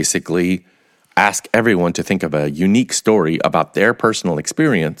I basically ask everyone to think of a unique story about their personal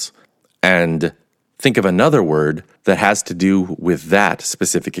experience and think of another word that has to do with that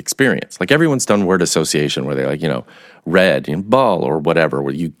specific experience. Like everyone's done word association where they're like, red and ball or whatever,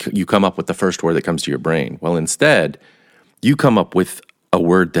 where you come up with the first word that comes to your brain. Well, instead, you come up with a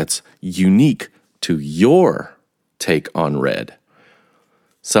word that's unique to your take on red.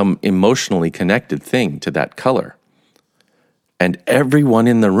 Some emotionally connected thing to that color. And everyone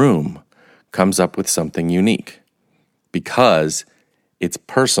in the room comes up with something unique because it's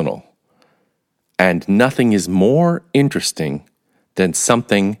personal. And nothing is more interesting than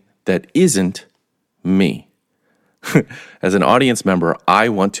something that isn't me. As an audience member, I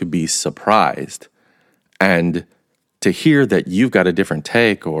want to be surprised. And to hear that you've got a different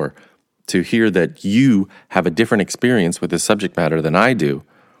take or to hear that you have a different experience with the subject matter than I do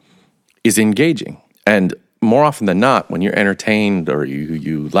is engaging. And more often than not, when you're entertained or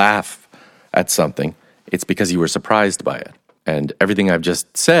you laugh at something, it's because you were surprised by it. And everything I've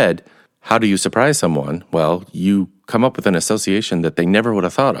just said, how do you surprise someone? Well, you come up with an association that they never would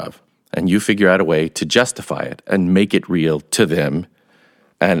have thought of, and you figure out a way to justify it and make it real to them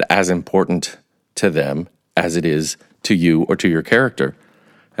and as important to them as it is to you or to your character.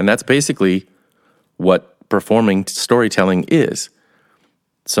 And that's basically what performing storytelling is.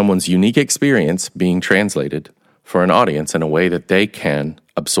 Someone's unique experience being translated for an audience in a way that they can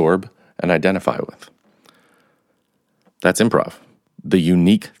absorb and identify with. That's improv. The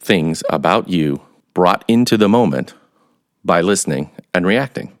unique things about you brought into the moment by listening and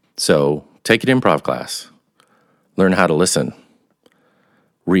reacting. So take an improv class, learn how to listen,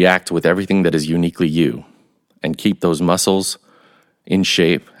 react with everything that is uniquely you, and keep those muscles in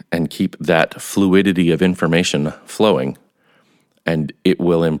shape and keep that fluidity of information flowing, and it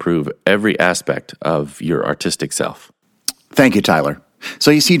will improve every aspect of your artistic self. Thank you, Tyler.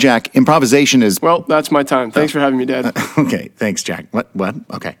 So you see, Jack, improvisation is... Well, that's my time. Thanks for having me, Dad. Okay, thanks, Jack. What?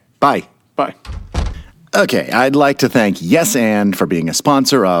 Okay, bye. Bye. Okay, I'd like to thank Yes And for being a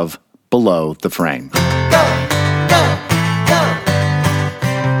sponsor of Below the Frame.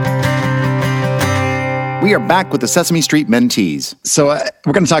 We are back with the Sesame Street mentees. So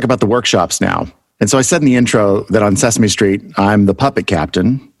we're going to talk about the workshops now. And so I said in the intro that on Sesame Street, I'm the puppet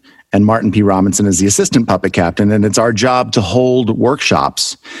captain, and Martin P. Robinson is the assistant puppet captain, and it's our job to hold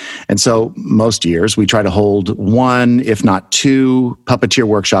workshops. And so most years we try to hold one, if not two, puppeteer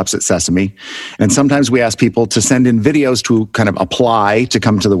workshops at Sesame. And sometimes we ask people to send in videos to kind of apply to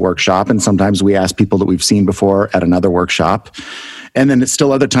come to the workshop, and sometimes we ask people that we've seen before at another workshop. And then it's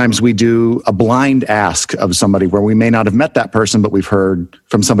still other times we do a blind ask of somebody where we may not have met that person, but we've heard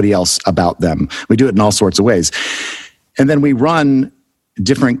from somebody else about them. We do it in all sorts of ways. And then we run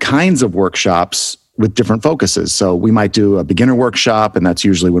different kinds of workshops with different focuses. So we might do a beginner workshop, and that's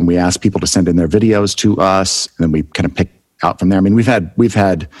usually when we ask people to send in their videos to us, and then we kind of pick out from there. I mean, we've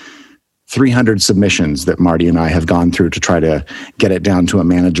had 300 submissions that Marty and I have gone through to try to get it down to a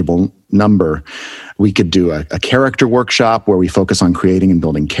manageable number. We could do a character workshop where we focus on creating and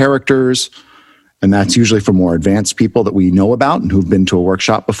building characters, and that's usually for more advanced people that we know about and who've been to a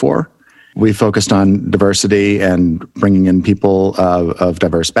workshop before. We focused on diversity and bringing in people of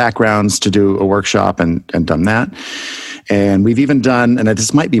diverse backgrounds to do a workshop and done that. And we've even done, and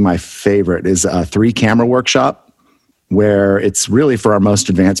this might be my favorite, is a 3-camera workshop where it's really for our most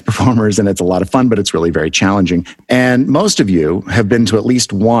advanced performers, and it's a lot of fun, but it's really very challenging. And most of you have been to at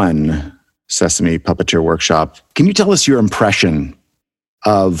least one Sesame Puppeteer workshop. Can you tell us your impression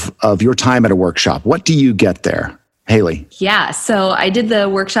of your time at a workshop? What do you get there? Haley. Yeah, so I did the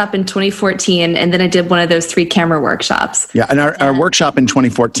workshop in 2014, and then I did one of those 3-camera workshops. Yeah, and our workshop in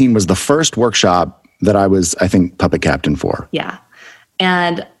 2014 was the first workshop that I was, I think, puppet captain for. Yeah.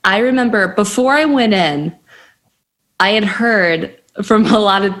 And I remember before I went in, I had heard from a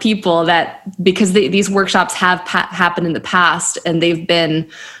lot of people that because these workshops have happened in the past, and they've been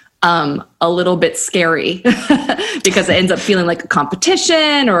a little bit scary because it ends up feeling like a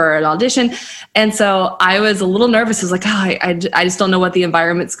competition or an audition. And so I was a little nervous. I was like, I just don't know what the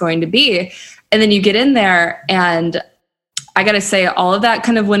environment's going to be. And then you get in there, and I got to say, all of that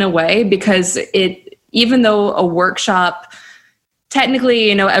kind of went away because even though a workshop,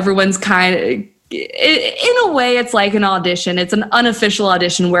 technically, everyone's kind of, in a way, it's like an audition. It's an unofficial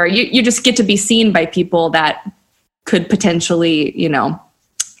audition where you just get to be seen by people that could potentially,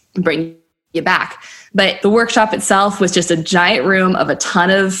 bring you back. But the workshop itself was just a giant room of a ton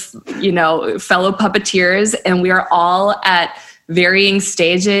of, fellow puppeteers, and we are all at varying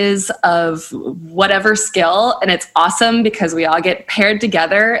stages of whatever skill. And it's awesome because we all get paired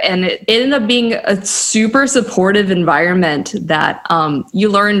together, and it ended up being a super supportive environment that you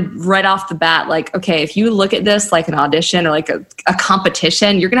learn right off the bat, like, okay, if you look at this like an audition or like a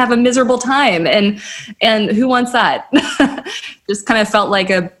competition, you're going to have a miserable time. And who wants that? Just kind of felt like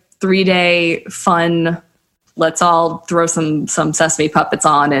a 3-day fun, let's all throw some Sesame puppets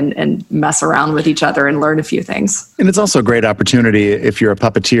on and mess around with each other and learn a few things. And it's also a great opportunity if you're a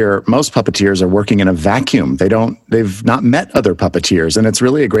puppeteer. Most puppeteers are working in a vacuum. They've not met other puppeteers. And it's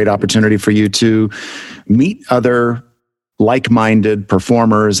really a great opportunity for you to meet other like-minded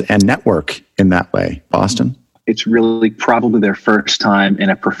performers and network in that way. Boston? It's really probably their first time in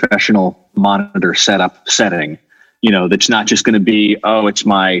a professional monitor setting. That's not just going to be, it's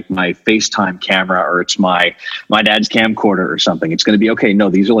my FaceTime camera or it's my dad's camcorder or something. It's going to be, okay, no,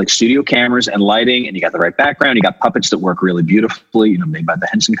 these are like studio cameras and lighting, and you got the right background. You got puppets that work really beautifully, made by the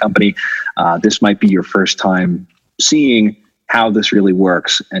Henson Company. This might be your first time seeing how this really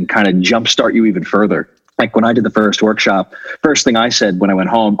works and kind of jumpstart you even further. Like when I did the first workshop, first thing I said when I went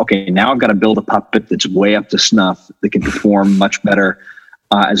home, okay, now I've got to build a puppet that's way up to snuff, that can perform much better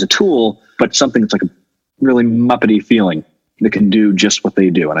as a tool, but something that's like a really Muppety feeling that can do just what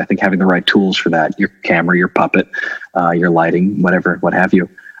they do. And I think having the right tools for that, your camera, your puppet, your lighting, what have you,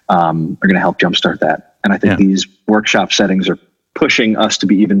 are going to help jumpstart that. And I think these workshop settings are pushing us to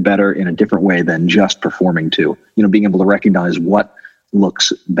be even better in a different way than just performing to, being able to recognize what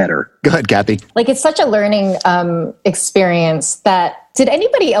looks better. Go ahead, Kathy. Like, it's such a learning experience that, did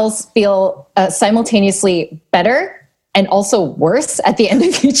anybody else feel simultaneously better and also worse at the end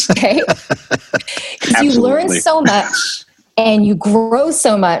of each day? Because you learn so much and you grow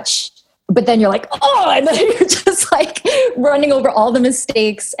so much, but then you're like, oh, and then you're just like running over all the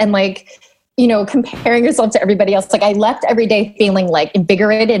mistakes and like, comparing yourself to everybody else. Like, I left every day feeling like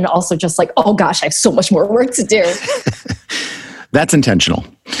invigorated and also just like, oh gosh, I have so much more work to do. That's intentional.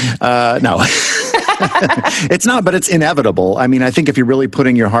 No, it's not, but it's inevitable. I mean, I think if you're really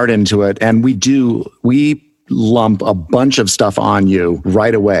putting your heart into it, and we lump a bunch of stuff on you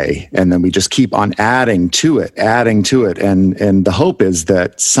right away, and then we just keep on adding to it. And the hope is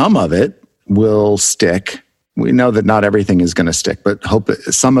that some of it will stick. We know that not everything is going to stick, but hope that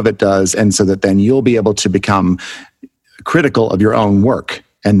some of it does. And so that then you'll be able to become critical of your own work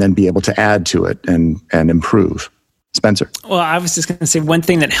and then be able to add to it and improve. Spencer. Well, I was just going to say one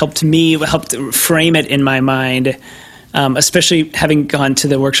thing that helped frame it in my mind, especially having gone to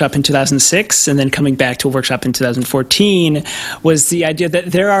the workshop in 2006 and then coming back to a workshop in 2014, was the idea that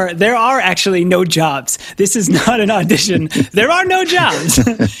there are actually no jobs. This is not an audition. There are no jobs.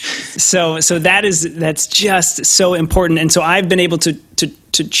 So that's just so important. And so I've been able to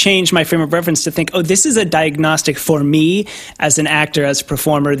change my frame of reference to think, oh, this is a diagnostic for me as an actor, as a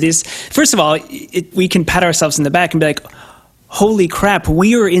performer. This, first of all, we can pat ourselves in the back and be like, holy crap,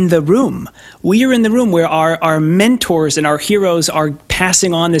 we are in the room. We are in the room where our mentors and our heroes are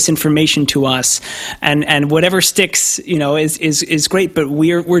passing on this information to us, and whatever sticks, is great. But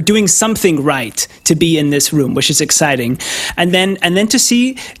we're doing something right to be in this room, which is exciting. And then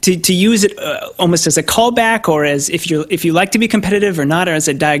to use it almost as a callback, or as if you like to be competitive or not, or as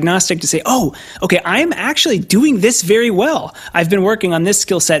a diagnostic to say, oh, okay, I am actually doing this very well. I've been working on this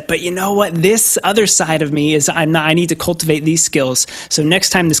skill set, but you know what? This other side of me is I need to cultivate these skills. So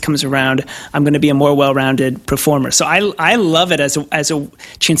next time this comes around, I'm going to be a more well-rounded performer. So I love it as a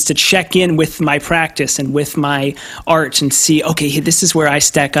chance to check in with my practice and with my art and see, okay, this is where I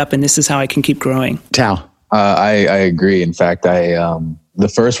stack up and this is how I can keep growing. Tao. I agree. In fact, the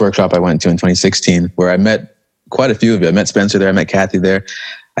first workshop I went to in 2016, where I met quite a few of you. I met Spencer there. I met Kathy there.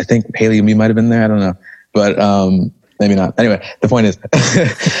 I think Haley and me might have been there. I don't know. But maybe not. Anyway, the point is,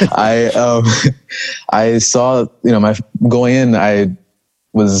 I saw, going in, I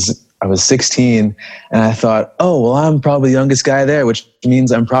was 16 and I thought, oh, well, I'm probably the youngest guy there, which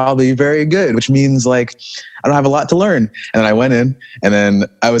means I'm probably very good, which means like, I don't have a lot to learn. And then I went in and then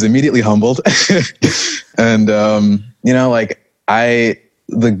I was immediately humbled. And, a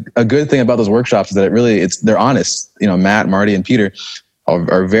good thing about those workshops is that they're honest. Matt, Marty, and Peter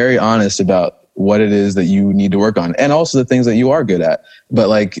are very honest about what it is that you need to work on, and also the things that you are good at. But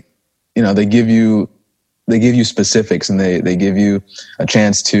they give you specifics, and they give you a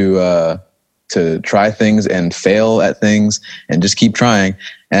chance to try things and fail at things and just keep trying.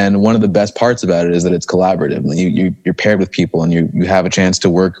 And one of the best parts about it is that it's collaborative. You're paired with people, and you have a chance to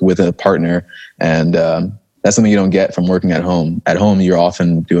work with a partner, and that's something you don't get from working at home. At home, you're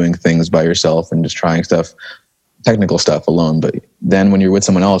often doing things by yourself and just trying technical stuff alone. But then when you're with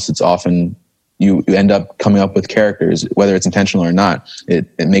someone else, it's often you end up coming up with characters, whether it's intentional or not.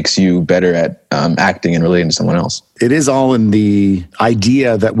 It makes you better at acting and relating to someone else. It is all in the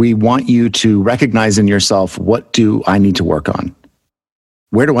idea that we want you to recognize in yourself, what do I need to work on?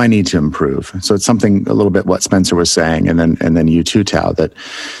 Where do I need to improve? So it's something a little bit what Spencer was saying, and then you too, Tao, that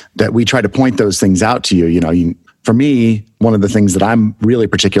we try to point those things out to you. For me, one of the things that I'm really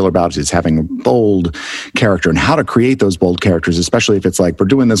particular about is having a bold character and how to create those bold characters, especially if it's like we're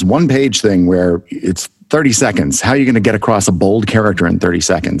doing this one-page thing where it's 30 seconds. How are you going to get across a bold character in 30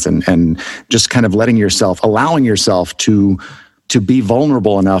 seconds? And just kind of allowing yourself to be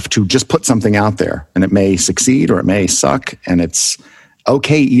vulnerable enough to just put something out there. And it may succeed or it may suck, and it's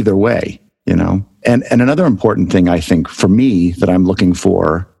okay either way, And another important thing, I think, for me that I'm looking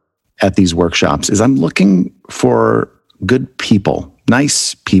for at these workshops is I'm looking for good people,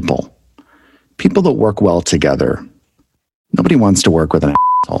 nice people that work well together. Nobody wants to work with an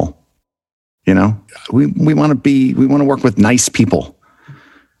asshole. We want to work with nice people,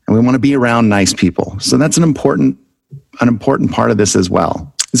 and we want to be around nice people. So that's an important part of this as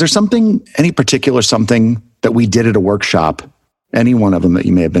well. Is there any particular something that we did at a workshop, any one of them that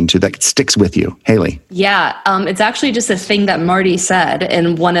you may have been to, that sticks with you? Haley. Yeah, it's actually just a thing that Marty said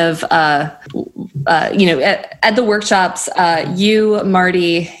in one of, at the workshops, you,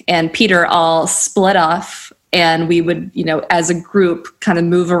 Marty, and Peter all split off, and we would, as a group, kind of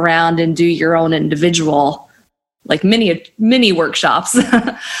move around and do your own individual like mini workshops.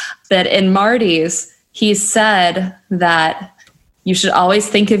 That in Marty's, he said that you should always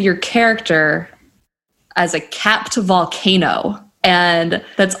think of your character as a capped volcano. And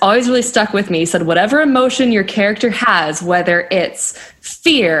that's always really stuck with me. He said, whatever emotion your character has, whether it's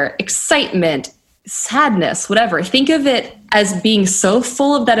fear, excitement, sadness, whatever, think of it as being so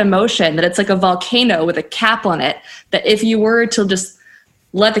full of that emotion that it's like a volcano with a cap on it, that if you were to just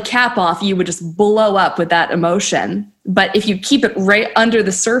let the cap off, you would just blow up with that emotion. But if you keep it right under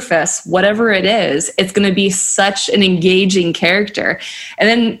the surface, whatever it is, it's going to be such an engaging character. And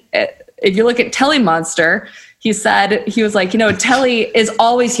then if you look at Telly Monster, he said, he was like, Telly he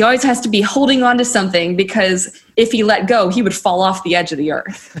always has to be holding on to something, because if he let go, he would fall off the edge of the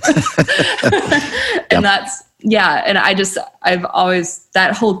earth. And that's, and I've always,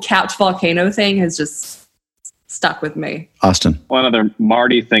 that whole capped volcano thing has just stuck with me. Austin. One other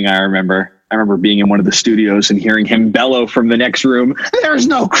Marty thing I remember being in one of the studios and hearing him bellow from the next room, "There's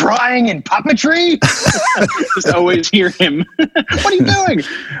no crying in puppetry." Just always hear him. What are you doing?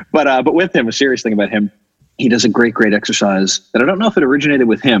 But with him, a serious thing about him, he does a great exercise that I don't know if it originated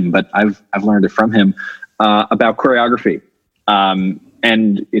with him, but I've learned it from him, about choreography.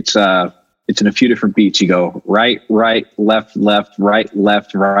 And it's in a few different beats. You go right, left, right,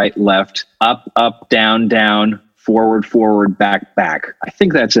 left, up, down, forward, back. I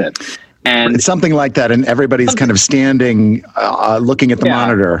think that's it. And it's something like that. And everybody's kind of standing, looking at the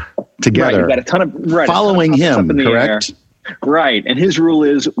monitor together. Right, you've got a ton of following him, correct? Right. And his rule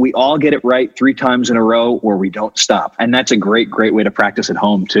is we all get it right 3 times in a row or we don't stop. And that's a great way to practice at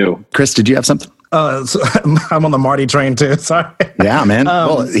home too. Chris, did you have something? So I'm on the Marty train too. Sorry. Yeah, man.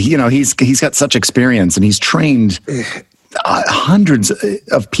 Well, he's got such experience, and he's trained hundreds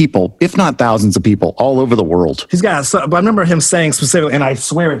of people, if not thousands of people, all over the world. He's got. But I remember him saying specifically, and I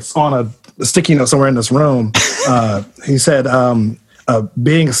swear it's on a sticky note somewhere in this room. He said,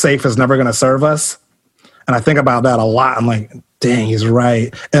 "Being safe is never going to serve us." And I think about that a lot. I'm like, dang, he's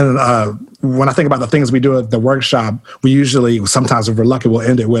right. And when I think about the things we do at the workshop, we usually, sometimes if we're lucky, we'll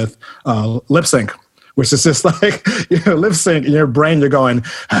end it with lip sync, which is just like, lip sync in your brain. You're going,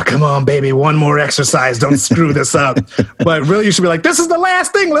 oh, come on, baby, one more exercise. Don't screw this up. But really, you should be like, this is the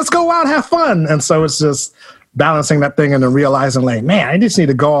last thing. Let's go out and have fun. And so it's just balancing that thing and then realizing, like, man, I just need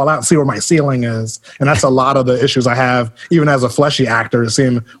to go all out and see where my ceiling is. And that's a lot of the issues I have, even as a fleshy actor,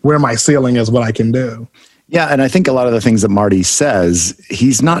 seeing where my ceiling is, what I can do. Yeah, and I think a lot of the things that Marty says,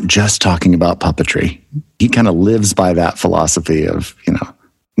 he's not just talking about puppetry. He kind of lives by that philosophy of,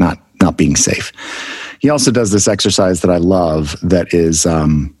 not being safe. He also does this exercise that I love that is,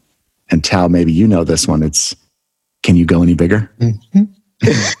 and Tao, maybe you know this one, it's, can you go any bigger? Mm-hmm.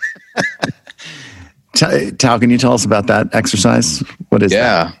 Tao, can you tell us about that exercise? What is that?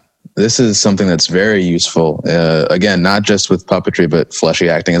 Yeah, this is something that's very useful. Again, not just with puppetry, but fleshy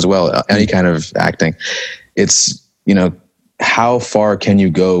acting as well, any kind of acting. It's, how far can you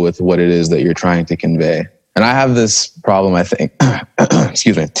go with what it is that you're trying to convey? And I have this problem, I think,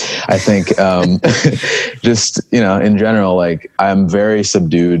 excuse me. I think just, in general, like I'm very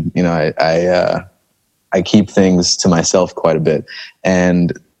subdued. I keep things to myself quite a bit.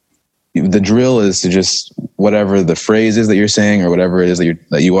 And the drill is to just, whatever the phrase is that you're saying or whatever it is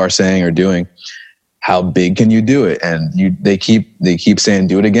that you are saying or doing, how big can you do it? And they keep saying,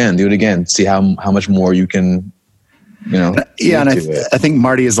 do it again. See how much more you can, Yeah, and I think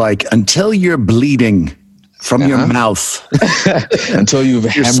Marty is like, until you're bleeding from your mouth, until you're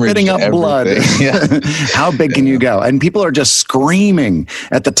spitting up everything. blood. Yeah. How big can you go? And people are just screaming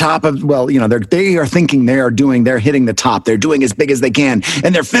at the top of, they are thinking they're hitting the top. They're doing as big as they can,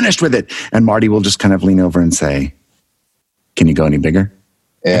 and they're finished with it. And Marty will just kind of lean over and say, can you go any bigger?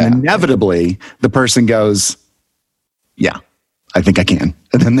 Yeah. And inevitably, the person goes, yeah, I think I can.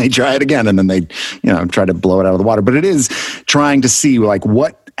 And then they try it again, and then they, try to blow it out of the water. But it is trying to see, like,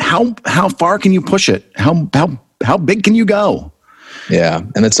 how far can you push it? How big can you go? Yeah,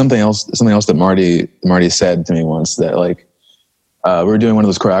 and it's something else that Marty said to me once, that like we were doing one of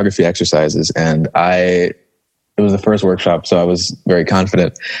those choreography exercises, and it was the first workshop, so I was very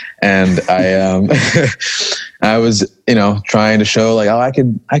confident, and I was, trying to show like, oh, I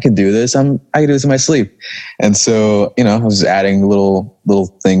could do this. I could do this in my sleep. And so, I was adding little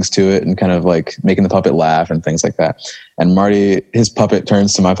things to it and kind of like making the puppet laugh and things like that. And Marty, his puppet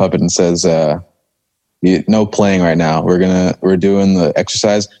turns to my puppet and says, no playing right now. We're doing the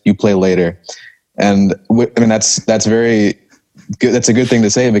exercise. You play later. And that's very good. That's a good thing to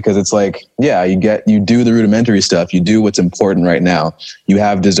say, because it's like, yeah, you do the rudimentary stuff. You do what's important right now. You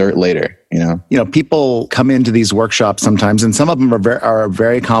have dessert later, you know? People come into these workshops sometimes, and some of them are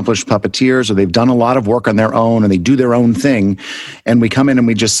very accomplished puppeteers, or they've done a lot of work on their own and they do their own thing. And we come in and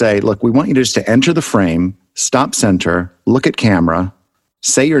we just say, look, we want you just to enter the frame, stop center, look at camera,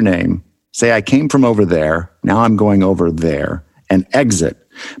 say your name, say, I came from over there. Now I'm going over there, and exit.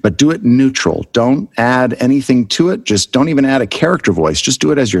 But do it neutral. Don't add anything to it. Just don't even add a character voice. Just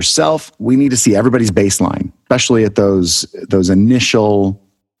do it as yourself. We need to see everybody's baseline, especially at those initial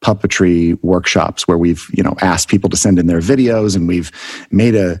puppetry workshops where we've, asked people to send in their videos, and we've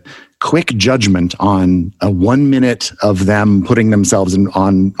made a quick judgment on a 1 minute of them putting themselves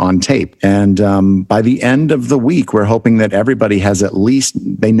on tape. And by the end of the week, we're hoping that everybody has at least,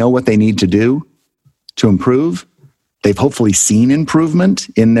 they know what they need to do to improve. They've hopefully seen improvement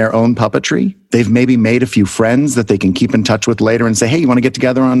in their own puppetry. They've maybe made a few friends that they can keep in touch with later and say, hey, you want to get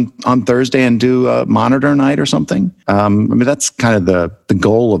together on Thursday and do a monitor night or something? That's kind of the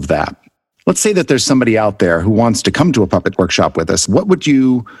goal of that. Let's say that there's somebody out there who wants to come to a puppet workshop with us. What would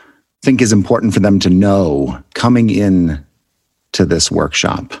you think is important for them to know coming in to this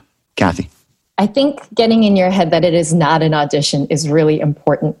workshop? Kathy? I think getting in your head that it is not an audition is really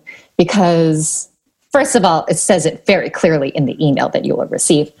important, because first of all, it says it very clearly in the email that you will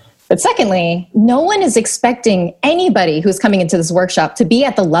receive. But secondly, no one is expecting anybody who's coming into this workshop to be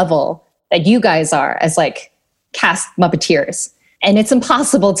at the level that you guys are as cast Muppeteers. And it's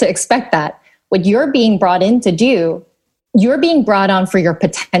impossible to expect that. What you're being brought in to do, you're being brought on for your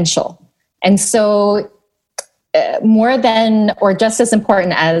potential. And so more than, or just as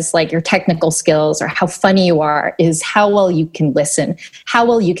important as your technical skills or how funny you are, is how well you can listen, how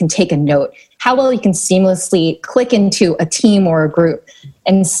well you can take a note, how well you can seamlessly click into a team or a group.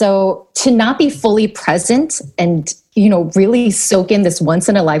 And so to not be fully present and, really soak in this once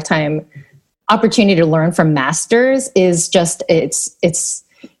in a lifetime opportunity to learn from masters is just, it's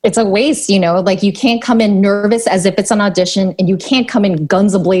a waste, you can't come in nervous as if it's an audition, and you can't come in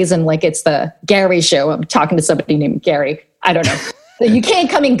guns a-blazing like it's the Gary show. I'm talking to somebody named Gary. I don't know. You can't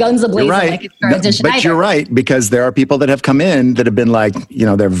come in guns a-blazing like it's your audition But either. You're right, because there are people that have come in that have been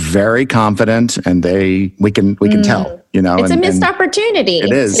they're very confident, and we can tell, It's a missed opportunity to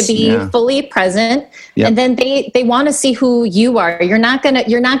be fully present. Yep. And then they want to see who you are. You're not going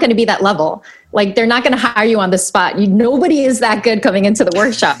to be that level. They're not going to hire you on the spot. Nobody is that good coming into the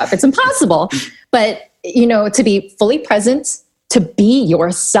workshop. It's impossible. But, to be fully present, to be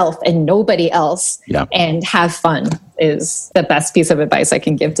yourself and nobody else, and have fun is the best piece of advice I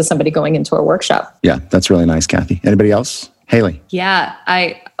can give to somebody going into a workshop. Yeah, that's really nice, Kathy. Anybody else? Haley? Yeah,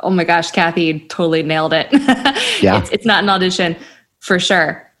 oh my gosh, Kathy totally nailed it. Yeah. It's not an audition for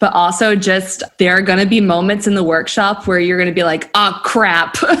sure. But also just there are going to be moments in the workshop where you're going to be like, oh,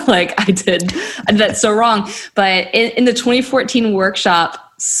 crap. I did that so wrong. But in the 2014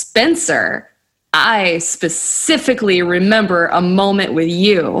 workshop, Spencer, I specifically remember a moment with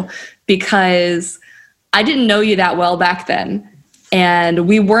you because I didn't know you that well back then. And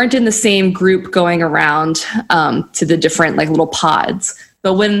we weren't in the same group going around to the different little pods.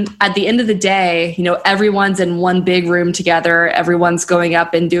 But when at the end of the day, everyone's in one big room together, everyone's going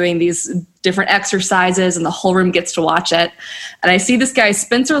up and doing these different exercises and the whole room gets to watch it. And I see this guy,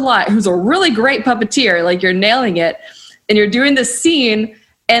 Spencer Lott, who's a really great puppeteer, you're nailing it. And you're doing this scene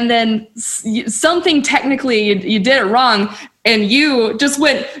and then something technically you did it wrong and you just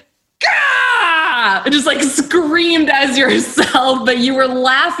went, Gah! And just screamed as yourself, but you were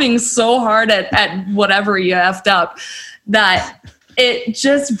laughing so hard at whatever you effed up that it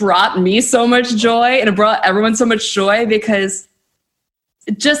just brought me so much joy, and it brought everyone so much joy, because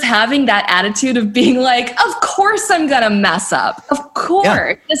just having that attitude of being of course I'm gonna mess up. Of course.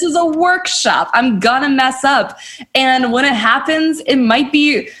 Yeah. This is a workshop. I'm gonna mess up. And when it happens, it might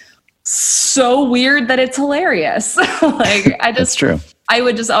be so weird that it's hilarious. That's true. I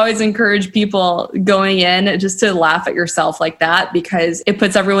would just always encourage people going in just to laugh at yourself like that, because it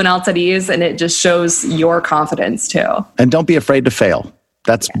puts everyone else at ease and it just shows your confidence too. And don't be afraid to fail.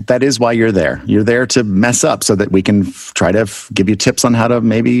 That is why you're there. You're there to mess up so that we can try to give you tips on how to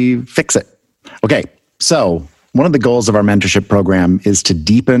maybe fix it. Okay, so one of the goals of our mentorship program is to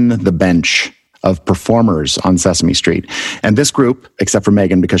deepen the bench of performers on Sesame Street. And this group, except for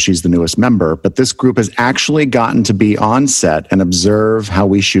Megan because she's the newest member, but this group has actually gotten to be on set and observe how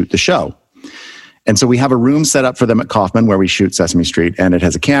we shoot the show. And so we have a room set up for them at Kaufman where we shoot Sesame Street, and it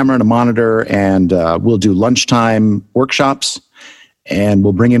has a camera and a monitor, and we'll do lunchtime workshops, and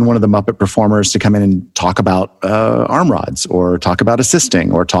we'll bring in one of the Muppet performers to come in and talk about arm rods, or talk about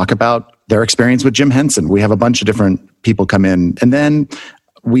assisting, or talk about their experience with Jim Henson. We have a bunch of different people come in. And then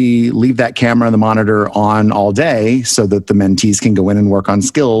we leave that camera and the monitor on all day so that the mentees can go in and work on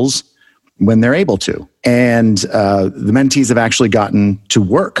skills when they're able to. And the mentees have actually gotten to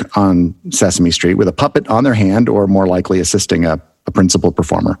work on Sesame Street with a puppet on their hand, or more likely assisting a principal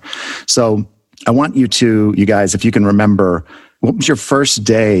performer. So I want you guys, if you can remember, what was your first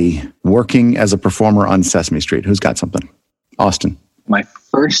day working as a performer on Sesame Street? Who's got something? Austin. My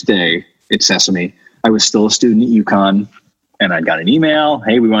first day at Sesame, I was still a student at UConn, and I got an email,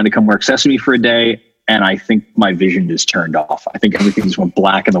 hey, we wanted to come work Sesame for a day. And I think my vision just turned off. I think everything just went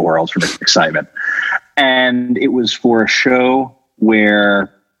black in the world from excitement. And it was for a show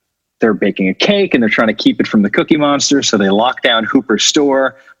where they're baking a cake and they're trying to keep it from the Cookie Monster. So they lock down Hooper's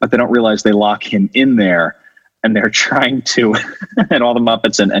store, but they don't realize they lock him in there. And they're trying to, and all the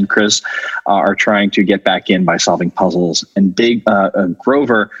Muppets and Chris are trying to get back in by solving puzzles. And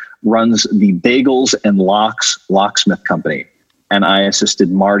Grover runs the Bagels and Locksmith Company. And I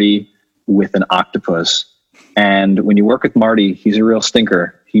assisted Marty with an octopus. And when you work with Marty, he's a real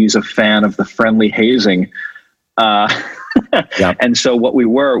stinker. He's a fan of the friendly hazing. Yep. And so what we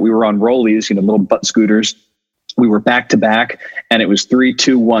were on rollies, little butt scooters. We were back to back, and it was 3,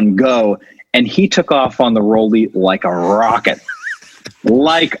 2, 1, go. And he took off on the rollie like a rocket.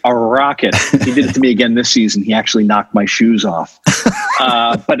 Like a rocket. He did it to me again this season. He actually knocked my shoes off.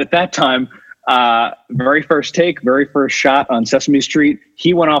 But at that time, very first take, very first shot on Sesame Street,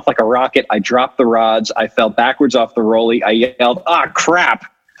 he went off like a rocket. I dropped the rods. I fell backwards off the rollie. I yelled,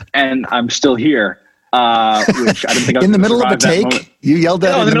 crap. And I'm still here. Which I didn't think I was in the middle of the take. Moment. You yelled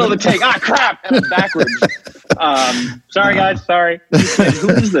at in the middle of the take. Crap! And I'm backwards. Sorry, guys. Sorry. Who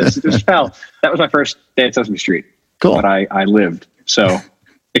is this? It just fell. That was my first day at Sesame Street. Cool. But I lived. So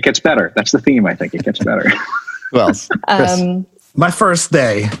it gets better. That's the theme. I think it gets better. Who else? My first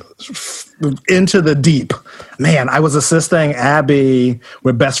day, into the deep. Man, I was assisting Abby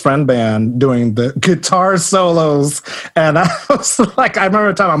with Best Friend Band doing the guitar solos. And I was like, I remember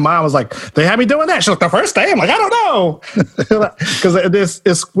a time my mom was like, they had me doing that. She's like, the first day? I'm like, I don't know. Because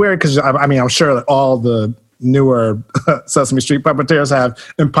it's weird because, I'm sure that all the newer Sesame Street puppeteers have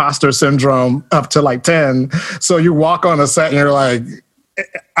imposter syndrome up to like 10. So you walk on a set and you're like,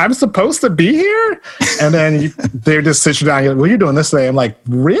 I'm supposed to be here? And then they just sit you down. You're like, well, you're doing this today. I'm like,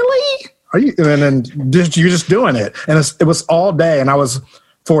 really? Are you? And then you're just doing it. And it was all day. And I was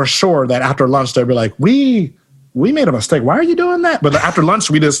for sure that after lunch, they'd be like, we made a mistake. Why are you doing that? But after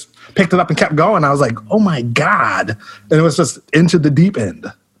lunch, we just picked it up and kept going. I was like, oh my God. And it was just into the deep end.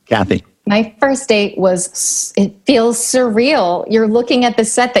 Kathy. My first date it feels surreal. You're looking at the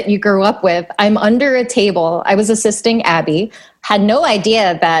set that you grew up with. I'm under a table. I was assisting Abby. Had no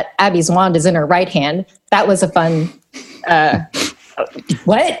idea that Abby's wand is in her right hand. That was a fun,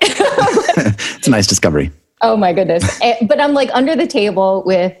 what? It's a nice discovery. Oh my goodness. But I'm like under the table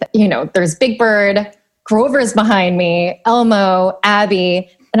with, there's Big Bird, Grover's behind me, Elmo, Abby.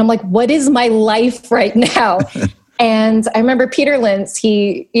 And I'm like, what is my life right now? And I remember Peter Lentz,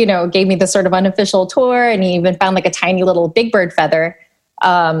 he, gave me this sort of unofficial tour, and he even found like a tiny little Big Bird feather.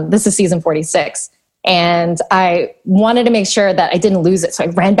 This is season 46. And I wanted to make sure that I didn't lose it. So I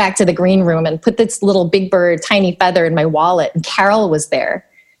ran back to the green room and put this little Big Bird tiny feather in my wallet. And Carol was there.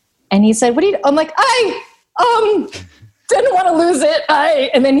 And he said, I'm like, I didn't want to lose it.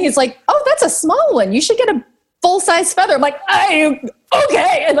 And then he's like, oh, that's a small one. You should get a full-size feather. I'm like,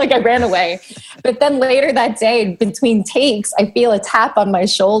 okay. And I ran away. But then later that day, between takes, I feel a tap on my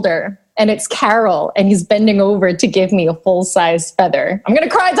shoulder. And it's Carol. And he's bending over to give me a full-size feather. I'm going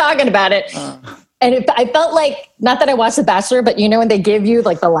to cry talking about it. And I felt like, not that I watched The Bachelor, but when they give you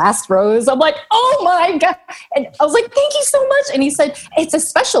the last rose, I'm like, oh my God. And I was like, thank you so much. And he said, it's a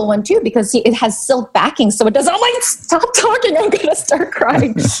special one too, because it has silk backing. So it doesn't, I'm like, stop talking. I'm going to start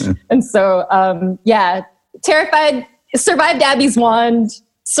crying. And so, terrified, survived Abby's wand,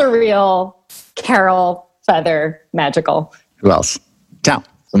 surreal, Carol, feather, magical. Who else? Tao.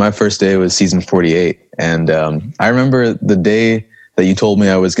 So my first day was season 48. And I remember the day that you told me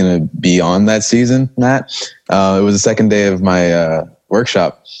I was going to be on that season, Matt. It was the second day of my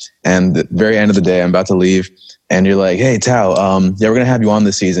workshop. And the very end of the day, I'm about to leave. And you're like, hey, Tao, we're going to have you on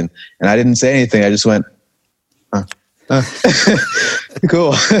this season. And I didn't say anything. I just went,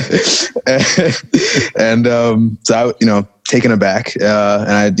 cool. And so I, taken aback.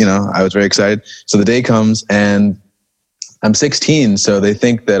 And I was very excited. So the day comes and I'm 16, so they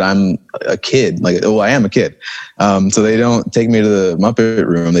think that I'm a kid. Like, I am a kid. So they don't take me to the Muppet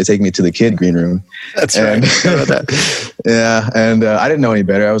room. They take me to the kid green room. That's right. Yeah. And I didn't know any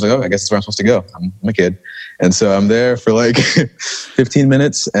better. I was like, oh, I guess that's where I'm supposed to go. I'm a kid. And so I'm there for like 15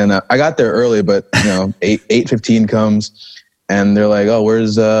 minutes. And I got there early, but 8:15 comes. And they're like, "Oh,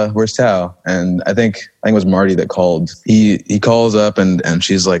 where's Tao?" And I think it was Marty that called. He calls up and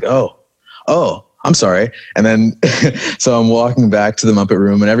she's like, "Oh, I'm sorry." And then so I'm walking back to the Muppet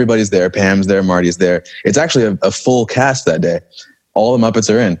room and everybody's there. Pam's there, Marty's there. It's actually a full cast that day. All the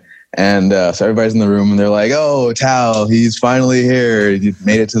Muppets are in, and so everybody's in the room and they're like, "Oh, Tao, he's finally here. He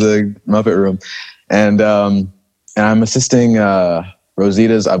made it to the Muppet room," and I'm assisting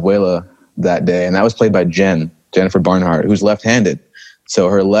Rosita's abuela that day, and that was played by Jennifer Barnhart, who's left-handed. So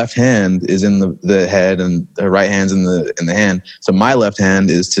her left hand is in the head and her right hand's in the hand. So my left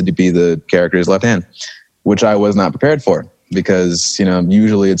hand is to be the character's left hand, which I was not prepared for because,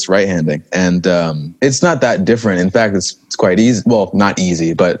 usually it's right-handing. And it's not that different. In fact, it's quite easy. Well, not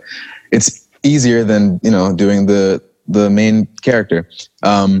easy, but it's easier than, doing the main character.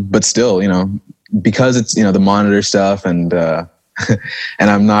 But still, because it's, the monitor stuff and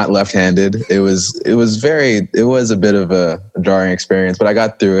I'm not left-handed. It was a bit of a jarring experience, but I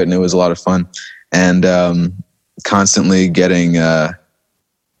got through it and it was a lot of fun. And constantly getting,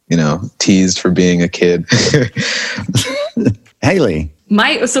 teased for being a kid. Haley.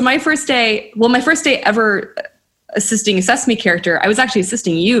 My first day ever assisting a Sesame character, I was actually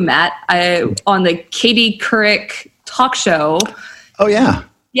assisting you, Matt, on the Katie Couric talk show. Oh, yeah.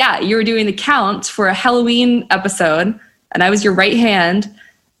 Yeah, you were doing the count for a Halloween episode. And I was your right hand.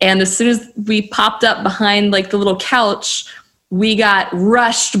 And as soon as we popped up behind like the little couch, we got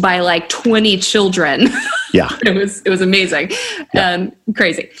rushed by like 20 children. Yeah. It was amazing and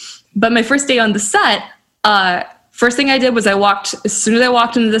crazy. But my first day on the set, first thing I did was as soon as I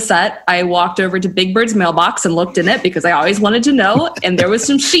walked into the set, I walked over to Big Bird's mailbox and looked in it because I always wanted to know. And there was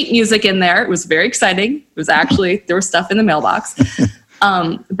some sheet music in there. It was very exciting. It was actually, there was stuff in the mailbox.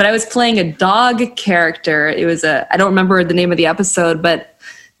 But I was playing a dog character. It was I don't remember the name of the episode, but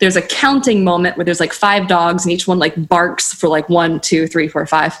there's a counting moment where there's like 5 dogs and each one like barks for like 1, 2, 3, 4,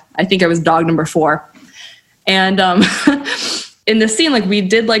 5. I think I was dog number 4. And in the scene, like we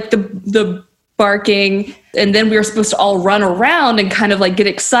did like the barking and then we were supposed to all run around and kind of like get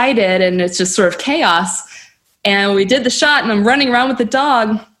excited and it's just sort of chaos. And we did the shot and I'm running around with the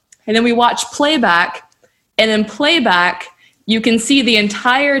dog and then we watch playback and in playback, you can see the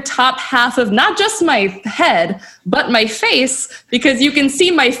entire top half of not just my head, but my face, because you can see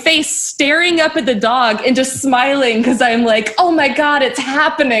my face staring up at the dog and just smiling because I'm like, oh my God, it's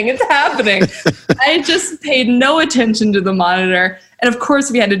happening. It's happening. I just paid no attention to the monitor. And of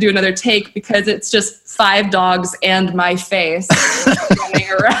course we had to do another take because it's just 5 dogs and my face running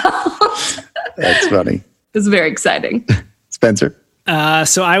around. That's funny. It was very exciting. Spencer.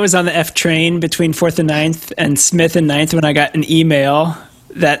 So I was on the F train between 4th and 9th and Smith and 9th when I got an email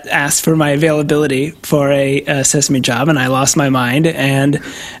that asked for my availability for a Sesame job, and I lost my mind. And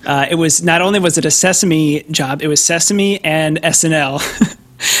it was not only was it a Sesame job, it was Sesame and SNL.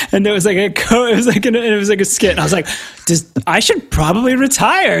 And it was like it was like a skit. And I was like, I should probably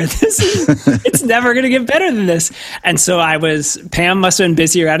retire. It's never going to get better than this. And so Pam must have been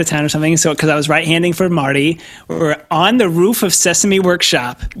busy or out of town or something. So, cause I was right-handing for Marty, we were on the roof of Sesame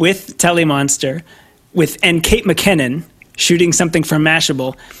Workshop with Telly Monster and Kate McKinnon shooting something for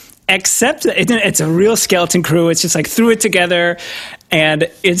Mashable. Except it's a real skeleton crew. It's just like threw it together and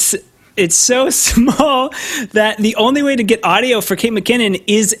it's so small that the only way to get audio for Kate McKinnon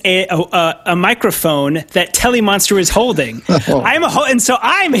is a microphone that Telly Monster is holding. And so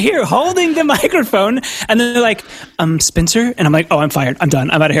I'm here holding the microphone, and then they're like, Spencer? And I'm like, oh, I'm fired. I'm done.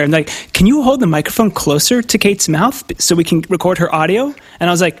 I'm out of here. And they're like, can you hold the microphone closer to Kate's mouth so we can record her audio? And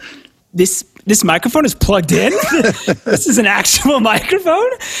I was like, this microphone is plugged in? This is an actual microphone?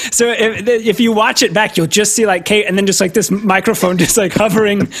 So if you watch it back, you'll just see like Kate and then just like this microphone just like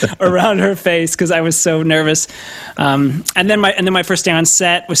hovering around her face because I was so nervous. And then my first day on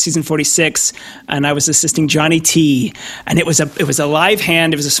set was season 46 and I was assisting Johnny T. And it was a live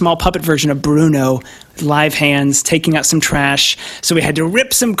hand. It was a small puppet version of Bruno, live hands taking out some trash. So we had to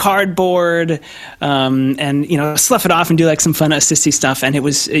rip some cardboard and slough it off and do like some fun assisty stuff. And it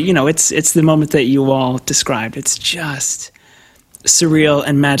was it's the moment that you all described. It's just surreal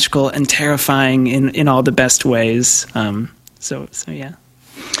and magical and terrifying in all the best ways. So yeah.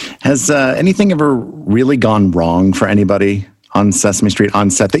 Has anything ever really gone wrong for anybody on Sesame Street on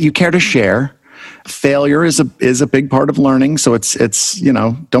set that you care to share? Failure is a big part of learning. So it's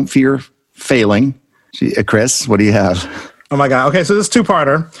don't fear failing. Chris, what do you have? Oh my God. Okay, so this is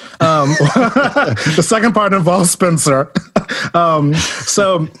two-parter. The second part involves Spencer.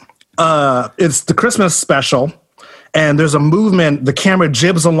 It's the Christmas special, and there's a movement. The camera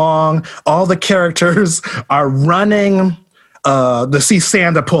jibs along. All the characters are running to see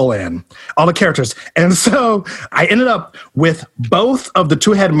Santa pull in. All the characters. And so I ended up with both of the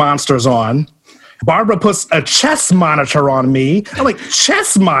two-head monsters on. Barbara puts a chest monitor on me. I'm like,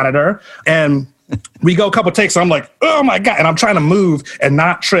 chest monitor? And we go a couple takes. So I'm like, oh my God. And I'm trying to move and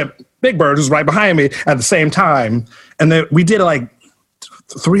not trip Big Bird, who's right behind me at the same time. And then we did it like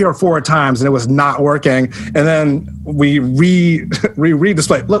 3 or 4 times and it was not working. And then we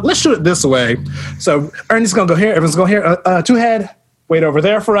re-display. Look, let's shoot it this way. So Ernie's going to go here. Everyone's going here. Two-head, wait over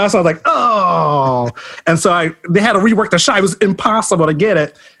there for us. I was like, oh. And so they had to rework the shot. It was impossible to get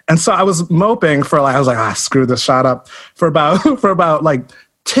it. And so I was moping for I was like, screw this shot up for about like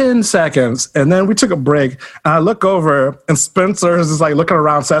 10 seconds. And then we took a break. I look over and Spencer is just like looking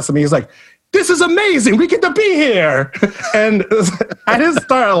around Sesame. He's like, this is amazing. We get to be here. And I just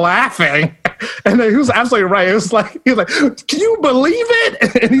started laughing. And he was absolutely right. He was like, can you believe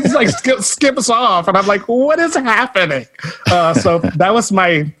it? And he's like, skips off. And I'm like, what is happening? So that was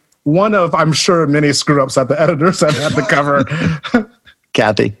my one of, I'm sure, many screw ups that the editors had to cover.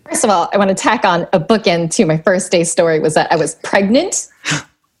 Kathy. First of all, I want to tack on a bookend to my first day story was that I was pregnant.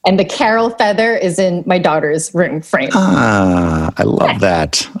 And the Carol feather is in my daughter's room frame. I love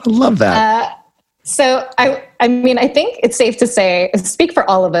that. I love that. So I mean, I think it's safe to say, speak for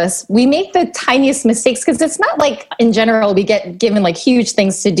all of us, we make the tiniest mistakes because it's not like in general we get given like huge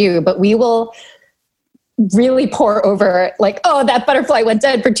things to do, but we will really pour over like, oh, that butterfly went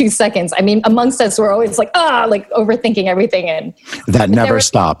dead for 2 seconds. I mean, amongst us, we're always like, like overthinking everying. And that never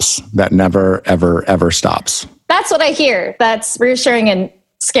stops. That never, ever, ever stops. That's what I hear. That's reassuring and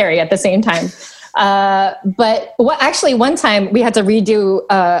scary at the same time. But actually one time we had to redo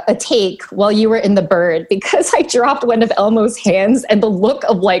a take while you were in the bird because I dropped one of Elmo's hands and the look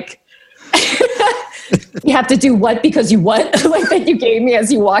of like, you have to do what because you what? Like that you gave me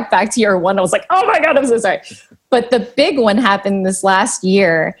as you walked back to your one. I was like, oh my God, I'm so sorry. But the big one happened this last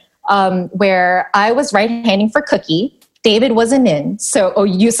year where I was right-handing for Cookie. David wasn't in. So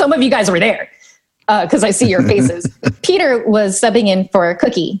some of you guys were there. Because I see your faces. Peter was subbing in for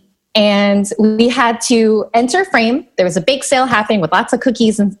Cookie. And we had to enter frame. There was a bake sale happening with lots of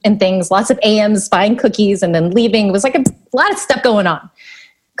cookies and things, lots of AMs buying cookies and then leaving. It was like a lot of stuff going on.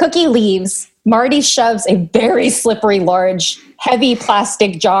 Cookie leaves. Marty shoves a very slippery, large, heavy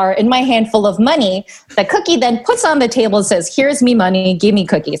plastic jar in my hand full of money that Cookie then puts on the table and says, here's me money, give me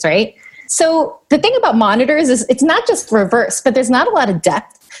cookies, right? So the thing about monitors is it's not just reverse, but there's not a lot of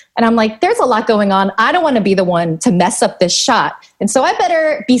depth. And I'm like, there's a lot going on. I don't want to be the one to mess up this shot. And so I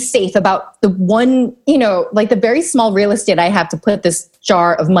better be safe about the one, like the very small real estate I have to put this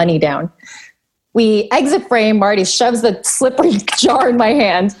jar of money down. We exit frame. Marty shoves the slippery jar in my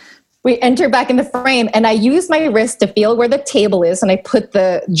hand. We enter back in the frame and I use my wrist to feel where the table is. And I put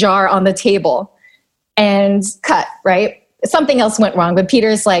the jar on the table and cut, right? Something else went wrong. But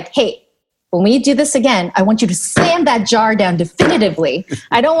Peter's like, hey, when we do this again, I want you to slam that jar down definitively.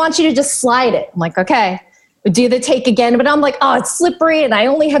 I don't want you to just slide it. I'm like, okay, we do the take again. But I'm like, oh, it's slippery and I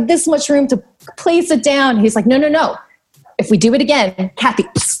only have this much room to place it down. He's like, no. If we do it again, Kathy,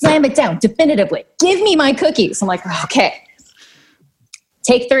 slam it down definitively. Give me my cookies. I'm like, okay.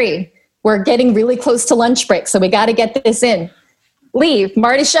 Take 3. We're getting really close to lunch break, so we got to get this in. Leave.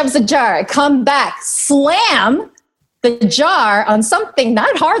 Marty shoves the jar. I come back, slam the jar on something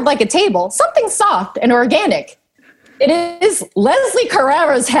not hard like a table, something soft and organic. It is Leslie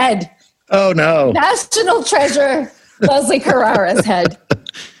Carrara's head. Oh, no. National treasure, Leslie Carrara's head.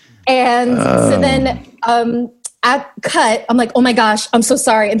 And so then at cut, I'm like, oh my gosh, I'm so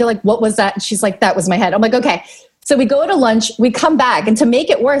sorry. And they're like, what was that? And she's like, that was my head. I'm like, okay. So we go to lunch, we come back, and to make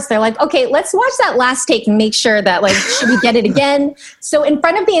it worse, they're like, okay, let's watch that last take and make sure that, like, should we get it again? So in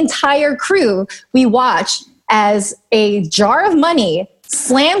front of the entire crew, we watch as a jar of money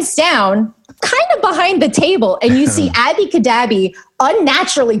slams down kind of behind the table, and you see Abby Cadabby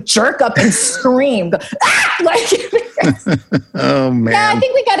unnaturally jerk up and scream. Oh, man. Yeah, I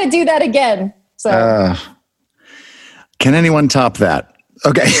think we got to do that again. So can anyone top that?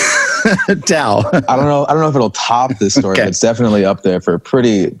 Okay. Tal. I don't know if it'll top this story, but it's definitely up there for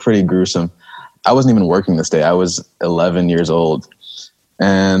pretty gruesome. I wasn't even working this day. I was 11 years old.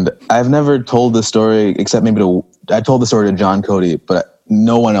 And I've never told this story except I told the story to John Cody, but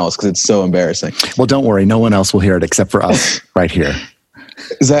no one else because it's so embarrassing. Well, don't worry. No one else will hear it except for us right here.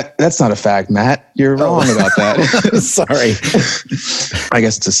 That's not a fact, Matt. You're wrong about that. Sorry. I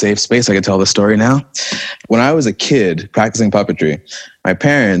guess it's a safe space. I can tell the story now. When I was a kid practicing puppetry, my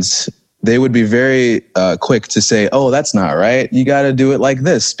parents, they would be very quick to say, oh, that's not right. You got to do it like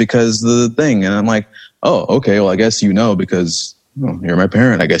this because the thing. And I'm like, oh, okay, well, I guess you know because you're my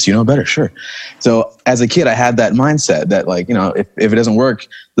parent. I guess you know better. Sure. So as a kid, I had that mindset that like, if it doesn't work,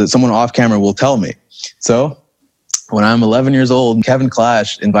 that someone off camera will tell me. So when I'm 11 years old, Kevin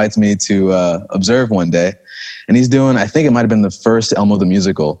Clash invites me to observe one day. And he's doing, I think it might have been the first Elmo the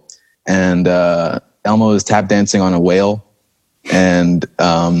Musical. And Elmo is tap dancing on a whale. And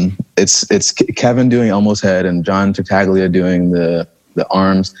it's Kevin doing Elmo's head and John Tartaglia doing the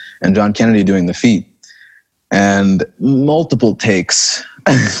arms and John Kennedy doing the feet. And multiple takes.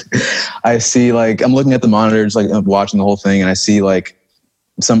 I see like, I'm looking at the monitors, like I'm watching the whole thing, and I see like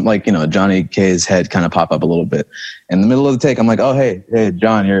some like, Johnny K's head kind of pop up a little bit. In the middle of the take, I'm like, oh, hey,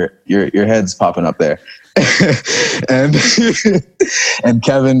 John, your head's popping up there. and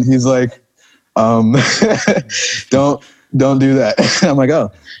Kevin, he's like, don't do that. I'm like,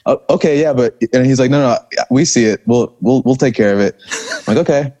 oh, okay, yeah, but, and he's like, no, we see it. We'll take care of it. I'm like,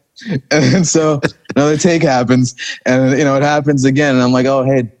 okay. And so another take happens, and it happens again, and I'm like, oh,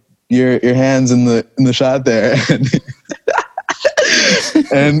 hey, your hand's in the shot there.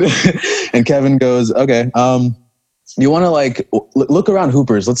 and Kevin goes, okay, you want to like look around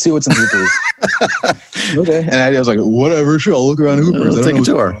Hoopers? Let's see what's in Hoopers. Okay. And I was like, whatever, sure, I'll look around Hoopers. Let's take a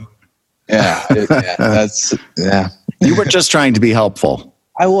tour. Yeah. You were just trying to be helpful.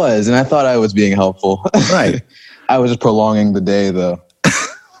 I was, and I thought I was being helpful. Right. I was just prolonging the day, though.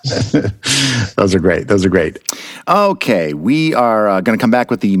 Those are great. Okay, we are going to come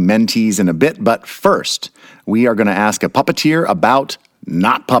back with the mentees in a bit, but first, we are going to ask a puppeteer about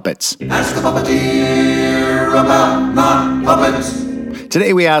not puppets. Ask the puppeteer about not puppets.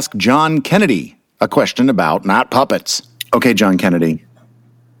 Today we ask John Kennedy a question about not puppets. Okay, John Kennedy,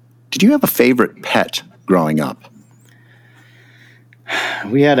 did you have a favorite pet growing up?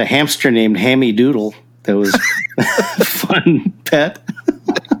 We had a hamster named Hammy Doodle that was a fun pet.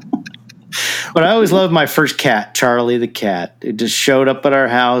 But I always loved my first cat, Charlie the cat. It just showed up at our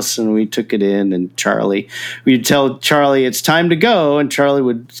house, and we took it in, and we'd tell Charlie it's time to go, and Charlie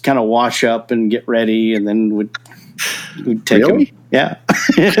would kind of wash up and get ready, and then we'd take him. Yeah.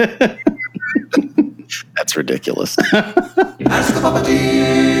 That's ridiculous. Ask the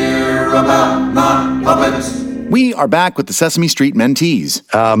puppeteer about not puppets. We are back with the Sesame Street mentees.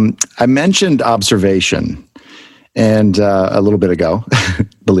 I mentioned observation. And a little bit ago,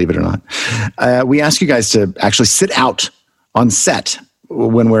 believe it or not, we ask you guys to actually sit out on set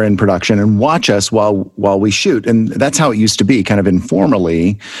when we're in production and watch us while we shoot. And that's how it used to be, kind of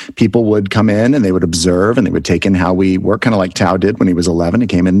informally. People would come in and they would observe and they would take in how we work, kind of like Tao did when he was 11. He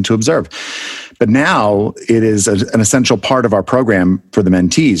came in to observe. But now it is an essential part of our program for the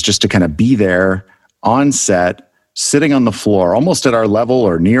mentees just to kind of be there on set, sitting on the floor, almost at our level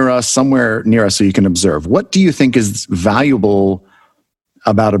or near us, somewhere near us so you can observe. What do you think is valuable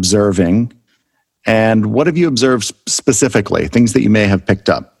about observing? And what have you observed specifically? Things that you may have picked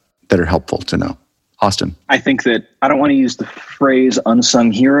up that are helpful to know. Austin. I think that I don't want to use the phrase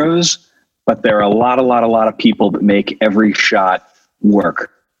unsung heroes, but there are a lot of people that make every shot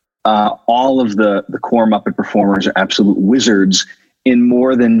work. All of the core Muppet performers are absolute wizards in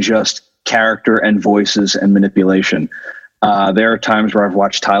more than just character and voices and manipulation. There are times where I've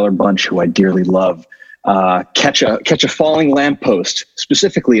watched Tyler Bunch, who I dearly love, catch a falling lamppost,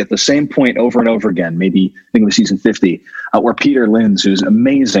 specifically at the same point over and over again. Maybe I think it was season 50, where Peter Linz, who's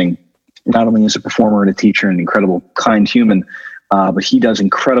amazing, not only as a performer and a teacher and an incredible, kind human, but he does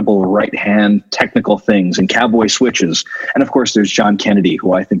incredible right-hand technical things and cowboy switches. And of course, there's John Kennedy,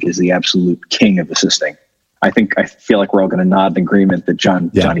 who I think is the absolute king of assisting. I feel like we're all going to nod in agreement that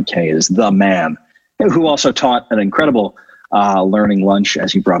Johnny K is the man, who also taught an incredible learning lunch,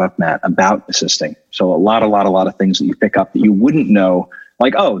 as you brought up, Matt, about assisting. So a lot of things that you pick up that you wouldn't know,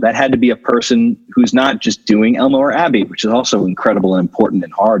 like, oh, that had to be a person who's not just doing Elmo or Abby, which is also incredible and important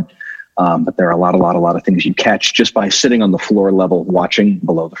and hard. But there are a lot of things you catch just by sitting on the floor level, watching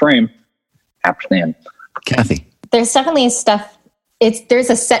below the frame. Understand. Kathy. There's definitely stuff.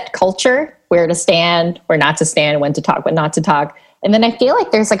 There's a set culture, where to stand, where not to stand, when to talk, when not to talk. And then I feel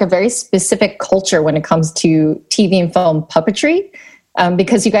like there's like a very specific culture when it comes to TV and film puppetry,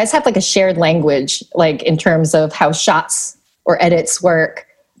 because you guys have like a shared language, like in terms of how shots or edits work.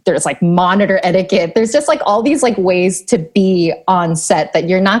 There's like monitor etiquette. There's just like all these like ways to be on set that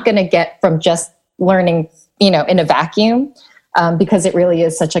you're not going to get from just learning, in a vacuum, because it really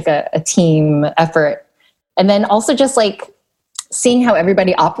is such like a team effort. And then also just like, seeing how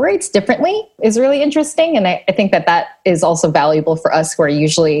everybody operates differently is really interesting. And I think that is also valuable for us who are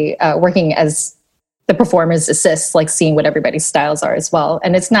usually working as the performers assist, like seeing what everybody's styles are as well.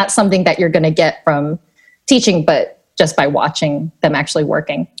 And it's not something that you're going to get from teaching, but just by watching them actually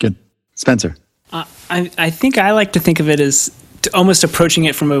working. Good. Spencer. I think I like to think of it as almost approaching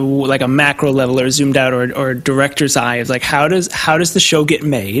it from a macro level or zoomed out or director's eye. It's like, how does the show get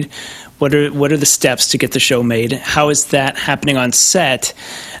made? What are the steps to get the show made? How is that happening on set?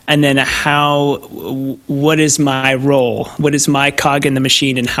 And then what is my role? What is my cog in the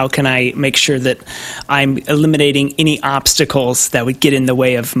machine? And how can I make sure that I'm eliminating any obstacles that would get in the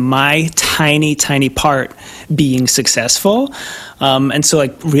way of my tiny, tiny part being successful? And so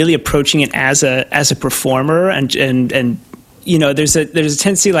like really approaching it as a performer and you know, there's a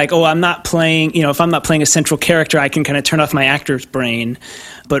tendency like, oh, I'm not playing, you know, if I'm not playing a central character, I can kind of turn off my actor's brain.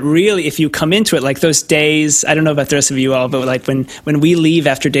 But really, if you come into it, like those days, I don't know about the rest of you all, but like when we leave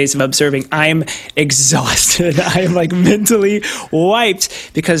after days of observing, I'm exhausted. I am like mentally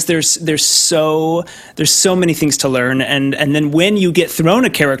wiped because there's so many things to learn. And then when you get thrown a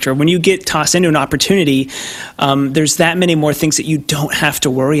character, when you get tossed into an opportunity, there's that many more things that you don't have to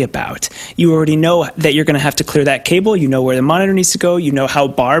worry about. You already know that you're going to have to clear that cable. You know where the monitor needs to go. You know how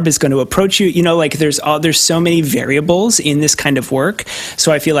Barb is going to approach you. You know, like there's so many variables in this kind of work.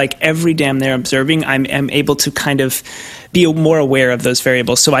 So I feel like every day I'm there observing, I'm able to kind of be more aware of those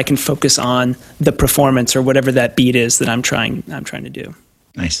variables so I can focus on the performance or whatever that beat is that I'm trying to do.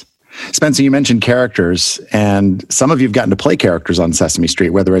 Nice. Spencer, you mentioned characters, and some of you have gotten to play characters on Sesame Street,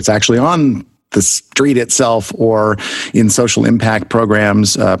 whether it's actually on the street itself or in social impact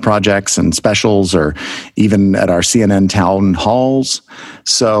programs, projects and specials, or even at our CNN town halls.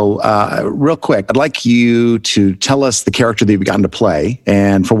 So real quick, I'd like you to tell us the character that you've gotten to play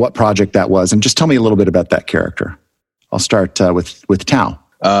and for what project that was, and just tell me a little bit about that character. I'll start with Tao.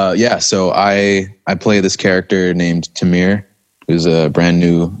 So I play this character named Tamir, who's a brand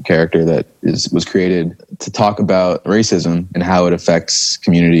new character that was created to talk about racism and how it affects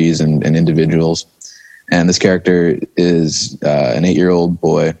communities and individuals. And this character is an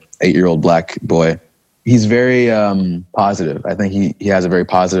 8-year-old black boy. He's very positive. I think he has a very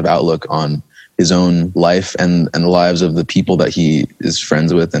positive outlook on his own life and the lives of the people that he is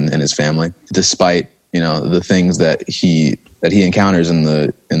friends with and his family, despite, you know, the things that he encounters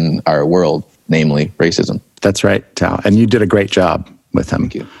in our world, namely racism. That's right, Tao. And you did a great job with him.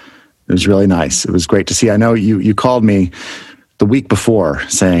 Thank you. It was really nice. It was great to see. I know you called me the week before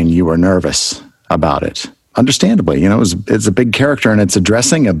saying you were nervous about it. Understandably, you know, it's a big character and it's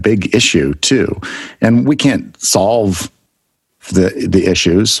addressing a big issue too. And we can't solve the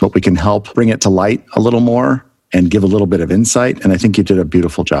issues, but we can help bring it to light a little more and give a little bit of insight. And I think you did a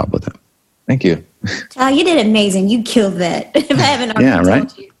beautiful job with it. Thank you. Tao, you did amazing. You killed that. If I haven't already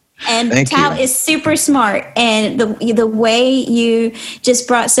told you. And Tao is super smart, and the way you just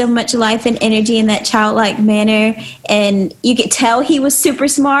brought so much life and energy in that childlike manner, and you could tell he was super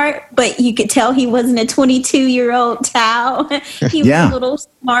smart, but you could tell he wasn't a 22-year-old Tao. He was a little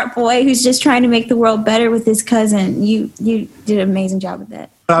smart boy who's just trying to make the world better with his cousin. You did an amazing job with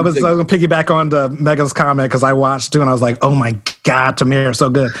that. I was going to piggyback on to Megan's comment because I watched too, and I was like, oh my God, Tamir is so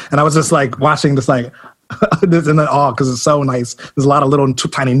good. And I was just like watching this like, this in awe because it's so nice. There's a lot of little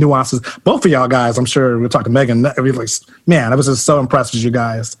tiny nuances. Both of y'all guys, I'm sure we'll talk to Megan. Man, I was just so impressed with you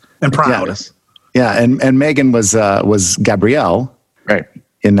guys and proud. Yeah, and Megan was Gabrielle, right,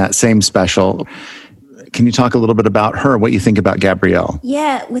 in that same special. Can you talk a little bit about her? What you think about Gabrielle?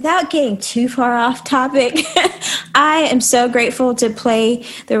 Yeah, without getting too far off topic, I am so grateful to play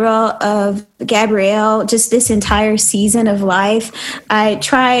the role of Gabrielle just this entire season of life. I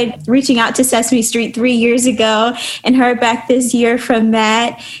tried reaching out to Sesame Street 3 years ago and heard back this year from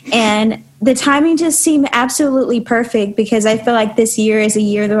Matt, and the timing just seemed absolutely perfect because I feel like this year is a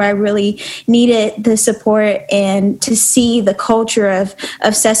year that I really needed the support and to see the culture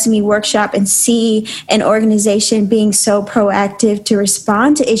of Sesame Workshop and see an organization being so proactive to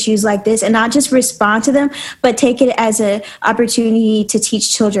respond to issues like this and not just respond to them, but take it as an opportunity to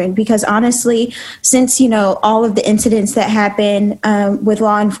teach children. Because honestly, since, you know, all of the incidents that happened with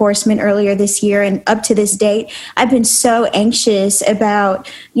law enforcement earlier this year and up to this date, I've been so anxious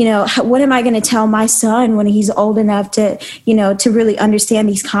about, you know, what am I going to tell my son when he's old enough to, you know, to really understand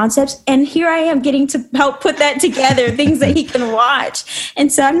these concepts? And here I am getting to help put that together, things that he can watch. And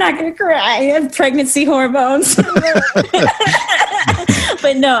so I'm not going to cry. I have pregnancy hormones.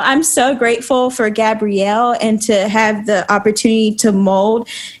 But no, I'm so grateful for Gabrielle and to have the opportunity to mold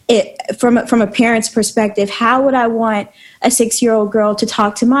it from a parent's perspective. How would I want a 6-year-old girl to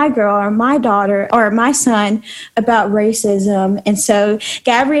talk to my girl or my daughter or my son about racism. And so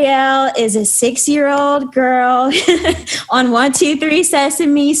Gabrielle is a 6-year-old girl on 123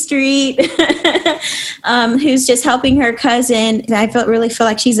 Sesame Street who's just helping her cousin. And I really feel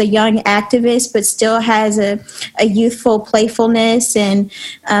like she's a young activist, but still has a youthful playfulness. And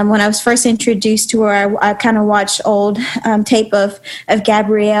when I was first introduced to her, I kind of watched old tape of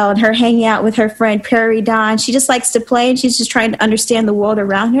Gabrielle and her hanging out with her friend Prairie Dawn. She just likes to play, and she's just trying to understand the world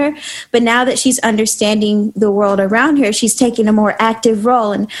around her. But now that she's understanding the world around her, she's taking a more active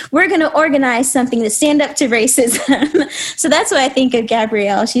role. And we're going to organize something to stand up to racism. So that's what I think of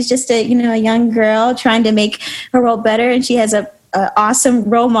Gabrielle. She's just a young girl trying to make her world better, and she has a awesome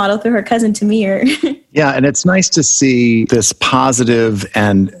role model through her cousin Tamir. Yeah, and it's nice to see this positive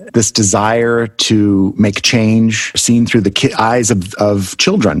and this desire to make change seen through the eyes of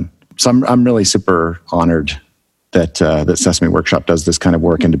children. So I'm really super honored that Sesame Workshop does this kind of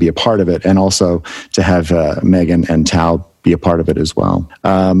work and to be a part of it, and also to have Megan and Tal be a part of it as well.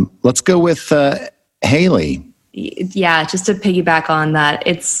 Let's go with Haley. Yeah, just to piggyback on that,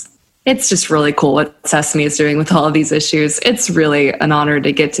 it's just really cool what Sesame is doing with all of these issues. It's really an honor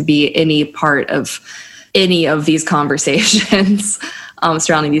to get to be any part of any of these conversations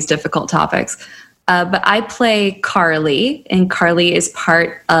surrounding these difficult topics. But I play Carly, and Carly is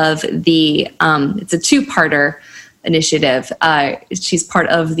part of the, it's a 2-parter initiative. She's part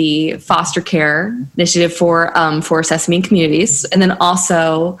of the foster care initiative for Sesame communities. And then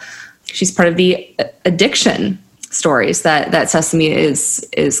also she's part of the addiction stories that Sesame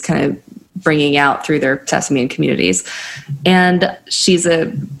is kind of bringing out through their Sesame communities. And she's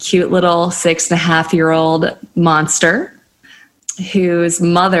a cute little 6.5-year-old monster whose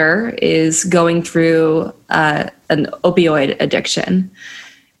mother is going through an opioid addiction.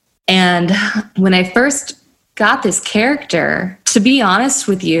 And when I first got this character, to be honest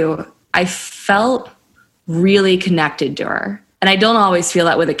with you, I felt really connected to her. And I don't always feel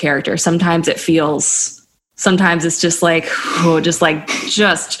that with a character. Sometimes it's just like,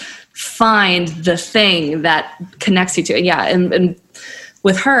 just find the thing that connects you to it. Yeah. And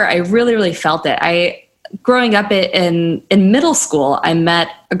with her, I really, really felt it. Growing up in middle school, I met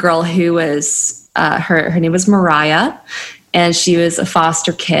a girl who was, her name was Mariah, and she was a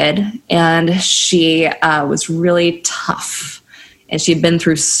foster kid, and she was really tough, and she'd been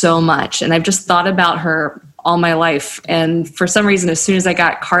through so much. And I've just thought about her all my life. And for some reason, as soon as I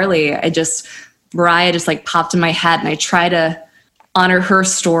got Carly, Mariah just like popped in my head, and I try to honor her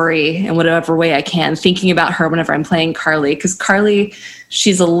story in whatever way I can, thinking about her whenever I'm playing Carly. Because Carly,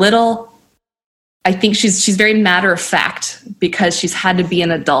 I think she's very matter of fact, because she's had to be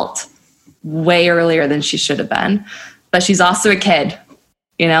an adult way earlier than she should have been. But she's also a kid,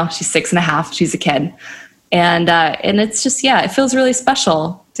 she's 6.5, she's a kid. And it's just, it feels really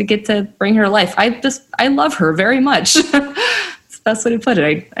special to get to bring her life. I love her very much. It's the best way to put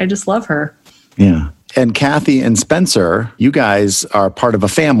it. I just love her. Yeah. And Kathy and Spencer, you guys are part of a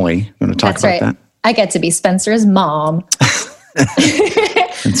family. You want to talk about that? I get to be Spencer's mom.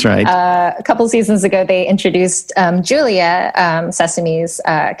 That's right. A couple seasons ago, they introduced Julia, Sesame's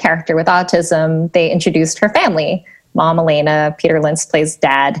character with autism. They introduced her family. Mom, Elena, Peter Lentz plays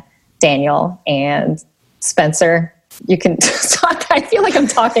dad, Daniel, and Spencer. You can talk. I feel like I'm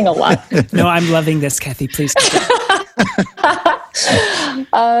talking a lot. No, I'm loving this, Kathy. Please.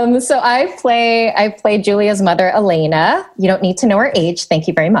 So I play Julia's mother, Elena. You don't need to know her age. Thank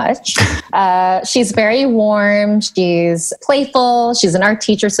you very much. She's very warm. She's playful. She's an art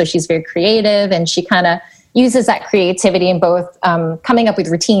teacher, so she's very creative, and she kind of uses that creativity in both coming up with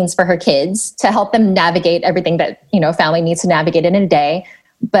routines for her kids to help them navigate everything that a family needs to navigate in a day,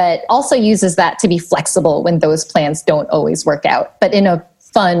 but also uses that to be flexible when those plans don't always work out, but in a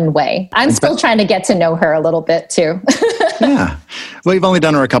fun way. I'm still trying to get to know her a little bit too. Yeah. Well, you've only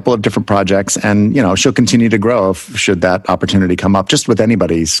done her a couple of different projects, and, she'll continue to grow should that opportunity come up, just with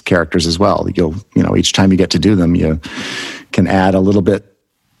anybody's characters as well. Each time you get to do them, you can add a little bit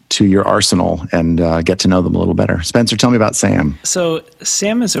to your arsenal and get to know them a little better. Spencer, tell me about Sam. So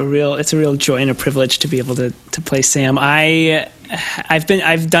Sam is a real joy and a privilege to be able to play Sam. I've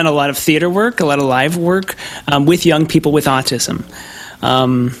done a lot of theater work, a lot of live work with young people with autism.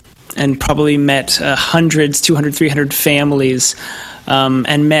 And probably met hundreds, 200, 300 families,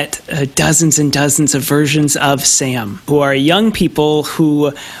 and met dozens and dozens of versions of Sam, who are young people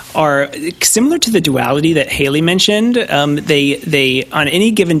who are similar to the duality that Haley mentioned. They on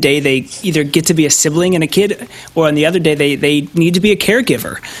any given day, they either get to be a sibling and a kid, or on the other day, they need to be a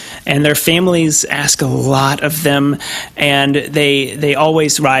caregiver. and their families ask a lot of them, and they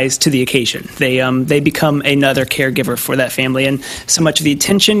always rise to the occasion. They become another caregiver for that family, and so much of the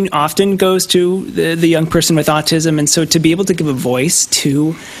attention often goes to the young person with autism, and so to be able to give a voice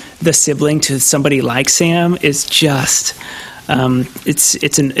to the sibling, to somebody like Sam, is just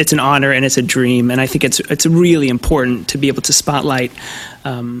it's an honor and it's a dream, and I think it's really important to be able to spotlight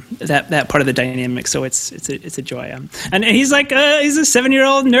that part of the dynamic. So it's a joy. And he's like he's a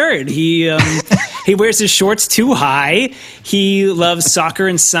 7-year-old nerd. He wears his shorts too high. He loves soccer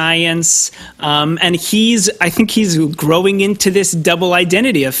and science, and I think he's growing into this double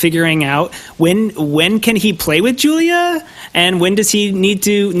identity of figuring out when can he play with Julia and when does he need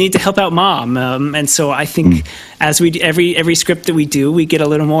to help out mom. And so I think as we every script that we do, we get a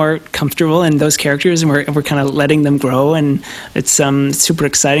little more comfortable in those characters, and we're kind of letting them grow, and it's super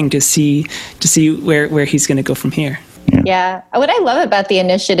exciting to see where he's going to go from here. Yeah. What I love about the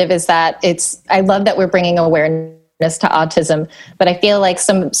initiative is that I love that we're bringing awareness to autism, but I feel like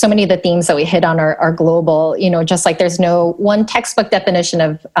so many of the themes that we hit on are global, just like there's no one textbook definition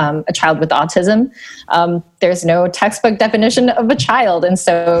of a child with autism. There's no textbook definition of a child. And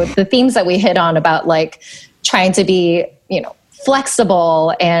so the themes that we hit on about like trying to be,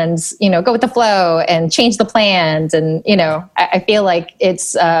 flexible and, go with the flow and change the plans. And, I feel like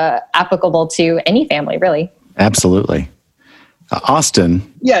it's applicable to any family, really. Absolutely. Austin.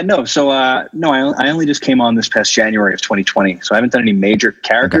 Yeah, no. So, I only just came on this past January of 2020. So I haven't done any major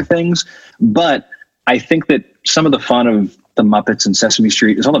character things, but I think that some of the fun of the Muppets and Sesame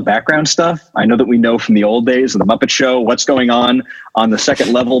Street is all the background stuff. I know that we know from the old days of the Muppet Show, what's going on the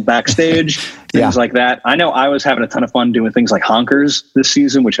second level backstage, things like that. I know I was having a ton of fun doing things like Honkers this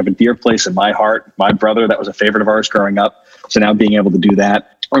season, which have a dear place in my heart. My brother, that was a favorite of ours growing up. So now being able to do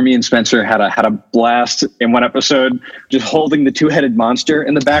that. Or me and Spencer had a blast in one episode, just holding the two-headed monster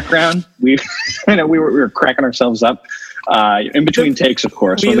in the background. We were cracking ourselves up. In between takes, of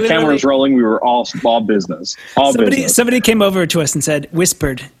course. When the camera was rolling, we were all business. Somebody came over to us and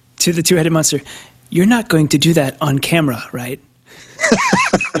whispered to the two-headed monster, "You're not going to do that on camera, right?"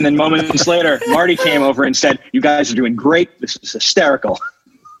 And then moments later, Marty came over and said, "You guys are doing great. This is hysterical."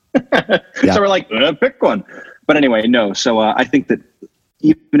 So we're like, pick one. But anyway, no. So I think that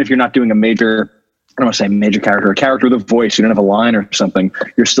even if you're not doing a major, I don't want to say major character, a character with a voice, you don't have a line or something,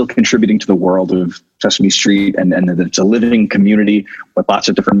 you're still contributing to the world of Sesame Street, and that it's a living community with lots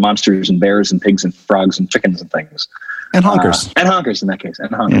of different monsters and bears and pigs and frogs and chickens and things. And honkers. And honkers in that case.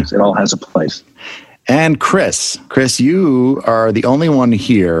 And honkers. It all has a place. And Chris, you are the only one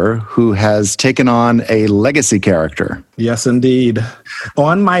here who has taken on a legacy character. Yes, indeed.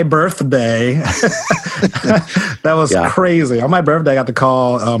 On my birthday, that was crazy. On my birthday, I got the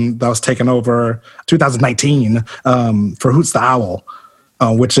call that was taken over 2019 for Hoots the Owl,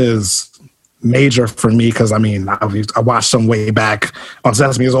 which is major for me because, I watched them way back on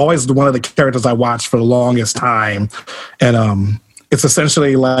Sesame. It was always one of the characters I watched for the longest time. And it's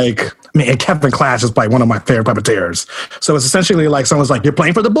essentially like, and Kevin Clash is like one of my favorite puppeteers. So it's essentially like someone's like, "You're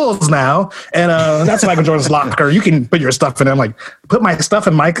playing for the Bulls now." And that's Michael Jordan's locker. You can put your stuff in it. I'm like, put my stuff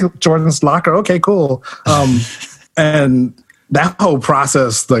in Michael Jordan's locker. Okay, cool. And that whole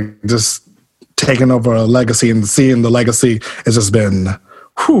process, like just taking over a legacy and seeing the legacy has just been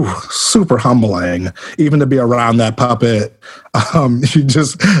super humbling, even to be around that puppet. You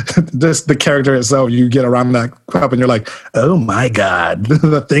just the character itself, you get around that puppet and you're like, oh my God,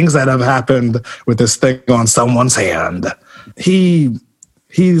 the things that have happened with this thing on someone's hand.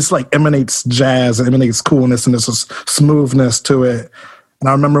 He's like emanates jazz and emanates coolness and this smoothness to it. And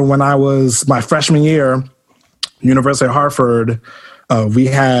I remember when I was my freshman year, University of Hartford, we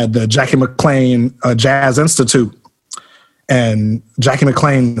had the Jackie McLean Jazz Institute. And Jackie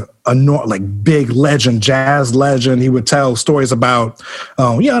McLean, big legend, jazz legend, he would tell stories about,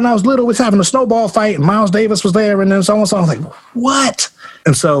 and I was little, we was having a snowball fight, and Miles Davis was there, and then so on. So I was like, what?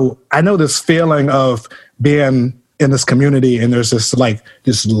 And so I know this feeling of being in this community, and there's this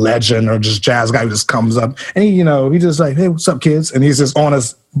legend or just jazz guy who just comes up, and he just like, "Hey, what's up, kids?" And he's just on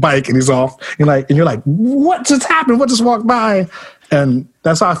his bike, and he's off, and you're like, what just happened? What just walked by? And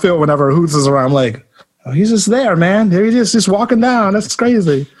that's how I feel whenever Hoots is around. I'm like, oh, he's just there, man. There he is, just walking down. That's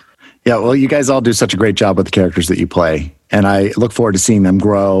crazy. Yeah, well, you guys all do such a great job with the characters that you play. And I look forward to seeing them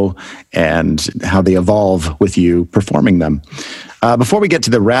grow and how they evolve with you performing them. Before we get to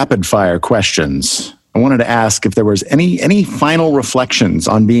the rapid fire questions, I wanted to ask if there was any final reflections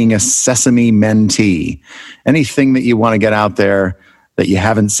on being a Sesame mentee. Anything that you want to get out there that you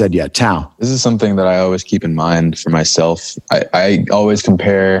haven't said yet? Tao. This is something that I always keep in mind for myself. I always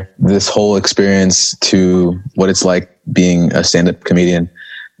compare this whole experience to what it's like being a stand-up comedian.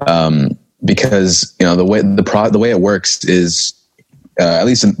 because the way it works is, at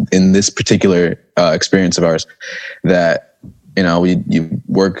least in this particular experience of ours, that you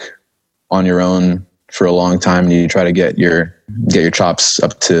work on your own for a long time and you try to get your chops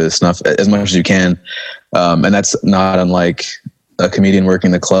up to snuff as much as you can, and that's not unlike a comedian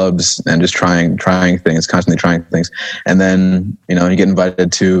working the clubs and just constantly trying things. And then, you get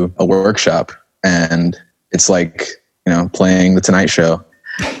invited to a workshop and it's like, playing the Tonight Show.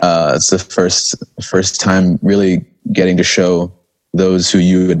 It's the first time really getting to show those who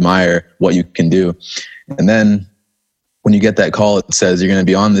you admire what you can do. And then when you get that call, it says you're going to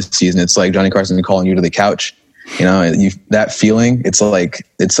be on this season. It's like Johnny Carson calling you to the couch. That feeling, it's like,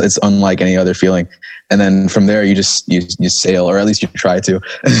 it's unlike any other feeling. And then from there, you sail, or at least you try to.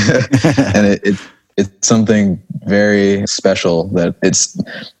 And it's something very special that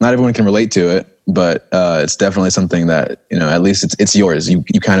not everyone can relate to it, but it's definitely something that, at least it's yours. You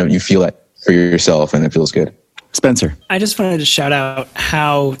feel it for yourself and it feels good. Spencer. I just wanted to shout out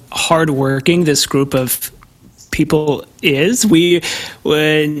how hardworking this group of people is. I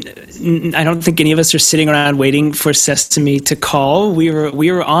don't think any of us are sitting around waiting for Sesame to call. We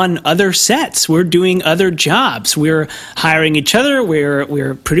were on other sets. We're doing other jobs. We're hiring each other.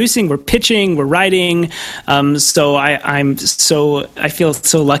 We're producing. We're pitching. We're writing. So I feel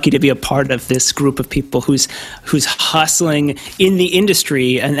so lucky to be a part of this group of people who's hustling in the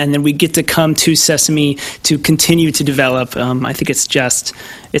industry, and then we get to come to Sesame to continue to develop. I think it's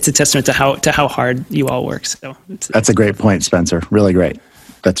a testament to how hard you all work. So that's a great point, Spencer. Really great.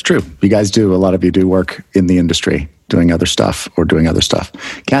 That's true. A lot of you do work in the industry, doing other stuff.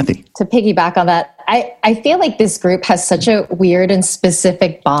 Kathy. To piggyback on that, I feel like this group has such a weird and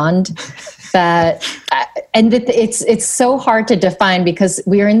specific bond that, and it's so hard to define because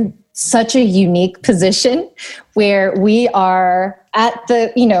we're in such a unique position where we are at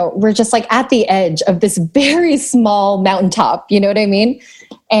we're just like at the edge of this very small mountaintop. You know what I mean?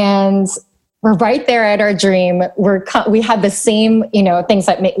 And we're right there at our dream. We have the same, things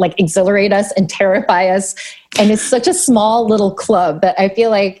that exhilarate us and terrify us. And it's such a small little club that I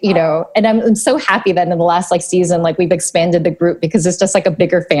feel like, and I'm so happy that in the last season, we've expanded the group because it's just like a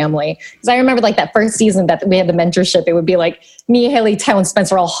bigger family. Because I remember that first season that we had the mentorship, it would be me, Haley, Tao, and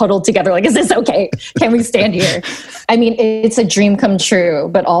Spencer all huddled together. Is this okay? Can we stand here? I mean, it's a dream come true,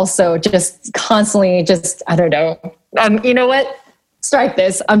 but also just constantly I don't know. You know what? Strike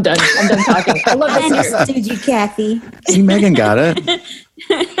this. I'm done talking. I love this. Understood you, Kathy. See, Megan got it.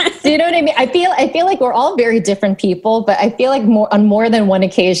 So you know what I mean? I feel like we're all very different people, but I feel like on more than one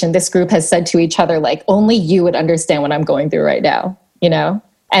occasion, this group has said to each other, only you would understand what I'm going through right now,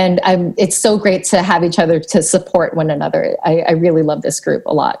 And it's so great to have each other to support one another. I really love this group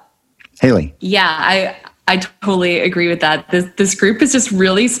a lot. Haley. Yeah, I totally agree with that. This group is just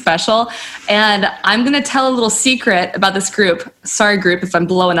really special. And I'm going to tell a little secret about this group. Sorry, group, if I'm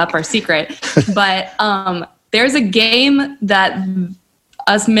blowing up our secret. But there's a game that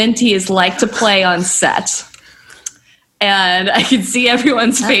us mentees like to play on set. And I can see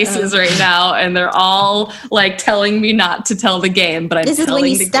everyone's faces right now, and they're all telling me not to tell the game, but I'm telling the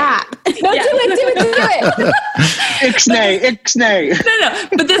game. This is when you stop. No, do it. Ixnay. No.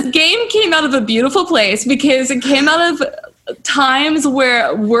 But this game came out of a beautiful place because it came out of times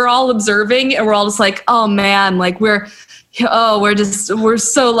where we're all observing and we're all just oh man, we're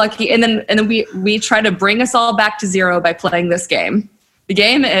so lucky. And then we try to bring us all back to zero by playing this game. The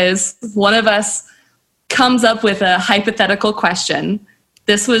game is one of us comes up with a hypothetical question.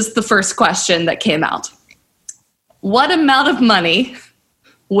 This was the first question that came out. What amount of money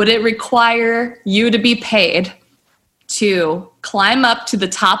would it require you to be paid to climb up to the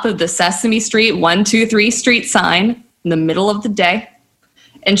top of the Sesame Street 123 street sign in the middle of the day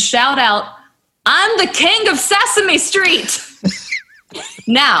and shout out, "I'm the king of Sesame Street"?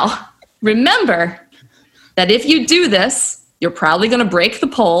 Now, remember that if you do this, you're probably going to break the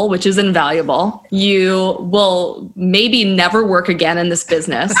pole, which is invaluable. You will maybe never work again in this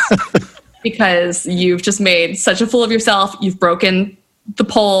business because you've just made such a fool of yourself. You've broken the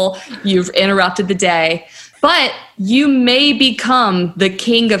pole. You've interrupted the day. But you may become the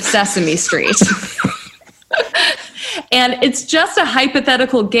king of Sesame Street. And it's just a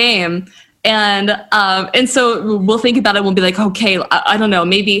hypothetical game. And so we'll think about it. We'll be okay, I don't know,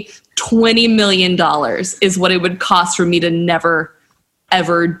 maybe $20 million is what it would cost for me to never,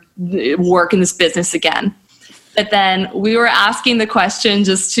 ever work in this business again. But then we were asking the question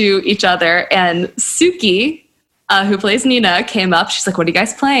just to each other, and Suki, who plays Nina, came up. She's like, "What are you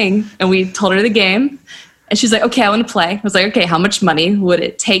guys playing?" And we told her the game. And she's like, "Okay, I want to play." I was like, "Okay, how much money would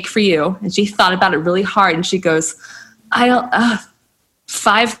it take for you?" And she thought about it really hard, and she goes,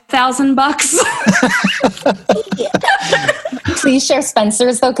 $5,000. Please share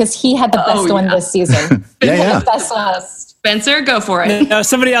Spencer's though, because he had the best one this season. Yeah. The best one. Spencer, go for it. No,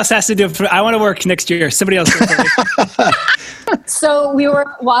 somebody else has to do it. I want to work next year. Somebody else. Do it for me. So we were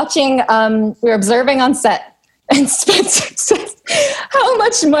watching, we were observing on set, and Spencer says, how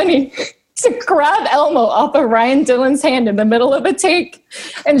much money to grab Elmo off of Ryan Dillon's hand in the middle of a take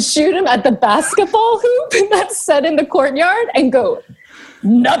and shoot him at the basketball hoop that's set in the courtyard and go,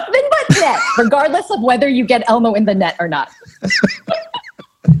 nothing but net, regardless of whether you get Elmo in the net or not.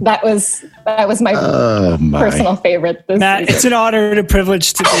 That was my personal favorite this Matt, season. it's an honor and a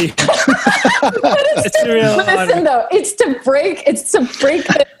privilege to be. It's a real honor. Listen though, it's to break the,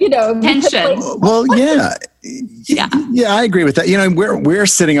 tension. Well, yeah. Yeah, I agree with that. We're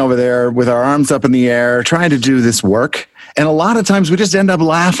sitting over there with our arms up in the air trying to do this work. And a lot of times we just end up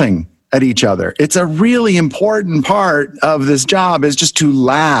laughing at each other. It's a really important part of this job is just to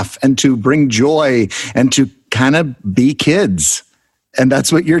laugh and to bring joy and to kind of be kids. And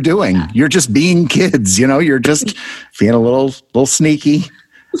that's what you're doing. You're just being kids, you're just being a little sneaky.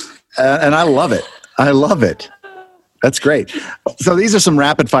 And I love it. I love it. That's great. So these are some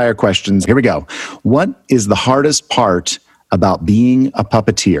rapid fire questions. Here we go. What is the hardest part about being a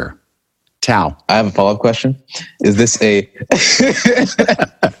puppeteer? Tao. I have a follow-up question. Is this a...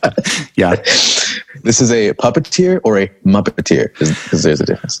 Yeah. This is a puppeteer or a muppeteer? Because there's a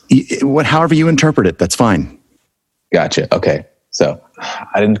difference. However you interpret it, that's fine. Gotcha. Okay. So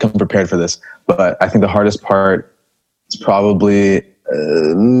I didn't come prepared for this, but I think the hardest part is probably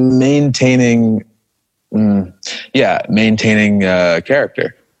maintaining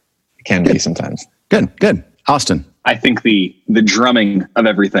character. It can be sometimes. Good. Austin. I think the drumming of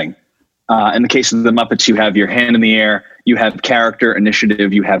everything. In the case of the Muppets, you have your hand in the air, you have character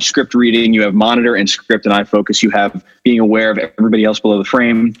initiative, you have script reading, you have monitor and script and eye focus, you have being aware of everybody else below the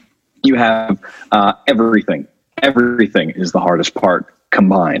frame, you have everything. Everything is the hardest part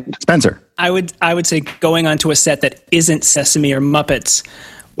combined. Spencer. I would say going onto a set that isn't Sesame or Muppets,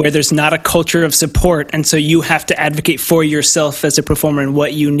 where there's not a culture of support, and so you have to advocate for yourself as a performer and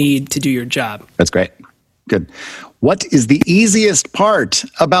what you need to do your job. That's great. Good. What is the easiest part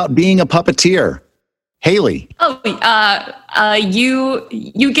about being a puppeteer? Haley.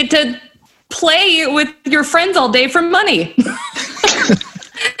 You get to play with your friends all day for money.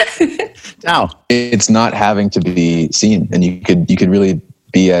 Now, it's not having to be seen, and you could really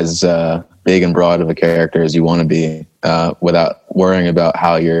be as big and broad of a character as you want to be without worrying about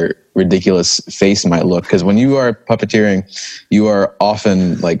how your ridiculous face might look. Because when you are puppeteering, you are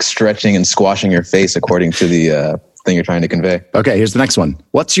often like stretching and squashing your face according to the thing you're trying to convey. Okay, here's the next one.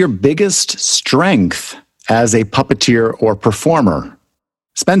 What's your biggest strength as a puppeteer or performer?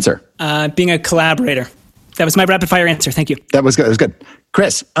 Spencer. Being a collaborator. That was my rapid fire answer. Thank you. That was good. That was good.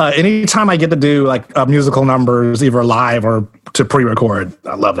 Chris. Anytime I get to do like musical numbers, either live or to pre-record,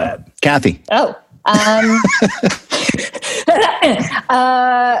 I love that. Kathy.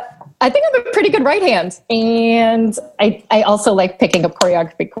 I think I'm a pretty good right hand, and I also like picking up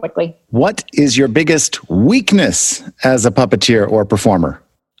choreography quickly. What is your biggest weakness as a puppeteer or performer?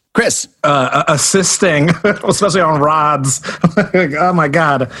 Chris. Assisting, especially on rods. Oh my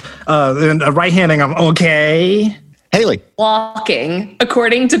God. And right-handing, I'm okay. Haley. Walking.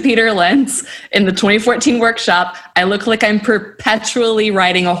 According to Peter Lentz, in the 2014 workshop, I look like I'm perpetually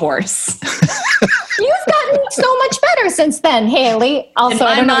riding a horse. You've gotten so much better since then, Haley. Also,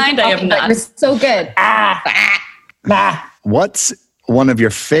 in my mind, I have not. You're so good. What's one of your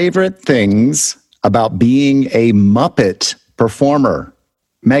favorite things about being a Muppet performer?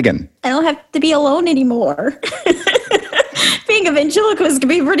 Megan. I don't have to be alone anymore. Being a ventriloquist can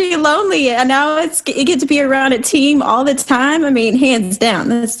be pretty lonely, and now it gets to be around a team all the time. I mean, hands down,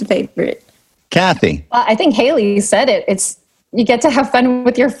 that's the favorite. Kathy. Well, I think Haley said it. It's you get to have fun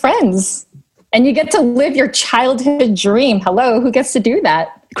with your friends, and you get to live your childhood dream. Hello, who gets to do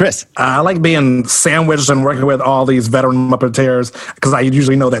that? Chris. I like being sandwiched and working with all these veteran Muppeteers because I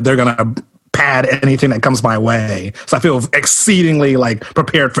usually know that they're going to pad anything that comes my way. So I feel exceedingly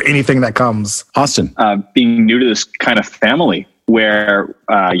prepared for anything that comes. Austin. Being new to this kind of family where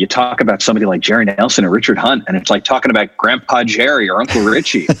you talk about somebody like Jerry Nelson or Richard Hunt, and it's like talking about Grandpa Jerry or Uncle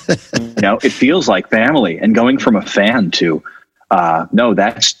Richie. It feels like family. And going from a fan to, no,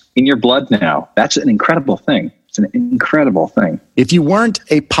 that's in your blood now. That's an incredible thing. It's an incredible thing. If you weren't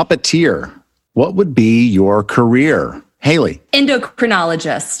a puppeteer, what would be your career? Haley.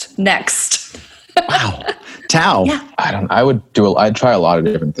 Endocrinologist. Next. Wow. Tao. Yeah. I'd try a lot of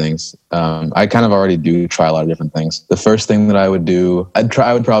different things. I kind of already do try a lot of different things. The first thing that I would do,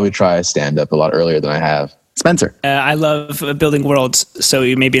 I would probably try stand up a lot earlier than I have. Spencer. I love building worlds. So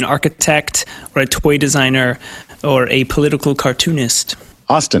you may be an architect or a toy designer or a political cartoonist.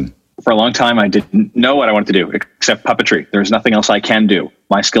 Austin. For a long time, I didn't know what I wanted to do except puppetry. There's nothing else I can do.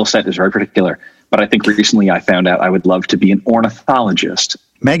 My skill set is very particular. But I think recently I found out I would love to be an ornithologist.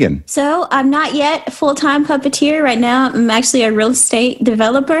 Megan. So I'm not yet a full-time puppeteer. Right now, I'm actually a real estate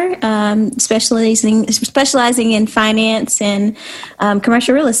developer, specializing in finance and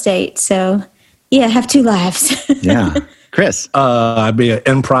commercial real estate. So, yeah, I have 2 lives. Yeah. Chris. I'd be an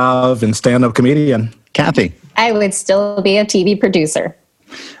improv and stand-up comedian. Kathy. I would still be a TV producer.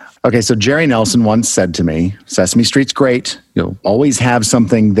 Okay, so Jerry Nelson once said to me, Sesame Street's great. You'll always have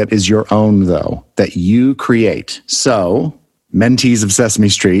something that is your own, though, that you create. So, mentees of Sesame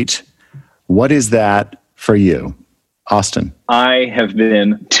Street, what is that for you? Austin. I have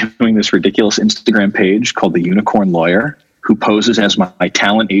been doing this ridiculous Instagram page called The Unicorn Lawyer, who poses as my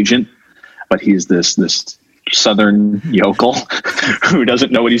talent agent, but he's this southern yokel who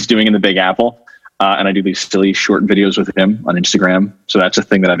doesn't know what he's doing in the Big Apple. And I do these silly short videos with him on Instagram. So that's a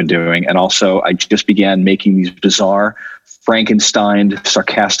thing that I've been doing. And also I just began making these bizarre Frankenstein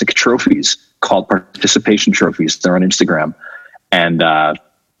sarcastic trophies called participation trophies. They're on Instagram. And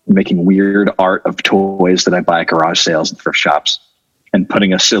making weird art of toys that I buy at garage sales and thrift shops and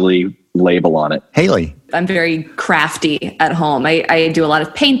putting a silly label on it. Haley. I'm very crafty at home. I do a lot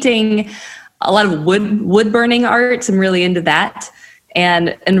of painting, a lot of wood burning art. I'm really into that.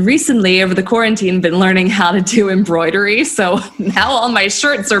 And recently, over the quarantine, been learning how to do embroidery. So now all my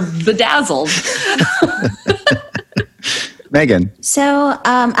shirts are bedazzled. Megan. So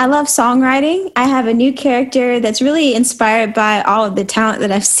I love songwriting. I have a new character that's really inspired by all of the talent that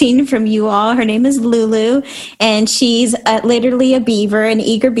I've seen from you all. Her name is Lulu, and she's literally a beaver, an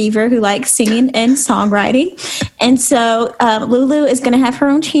eager beaver who likes singing and songwriting. And so Lulu is going to have her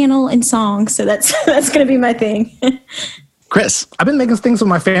own channel and songs. So that's going to be my thing. Chris. I've been making things with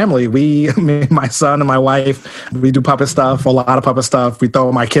my family. Me, my son and my wife, we do puppet stuff, a lot of puppet stuff. We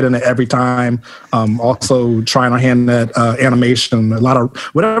throw my kid in it every time. Also trying our hand at animation. A lot of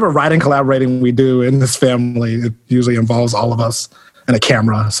whatever writing, collaborating we do in this family, it usually involves all of us and a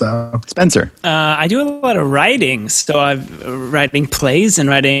camera. So Spencer. I do a lot of writing. So I'm writing plays and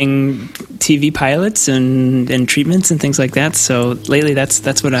writing TV pilots and treatments and things like that. So lately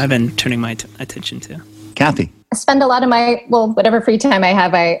that's what I've been turning my attention to. Kathy. I spend a lot of whatever free time I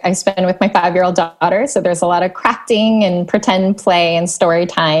have, I spend with my 5-year-old daughter. So there's a lot of crafting and pretend play and story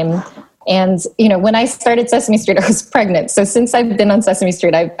time. And, when I started Sesame Street, I was pregnant. So since I've been on Sesame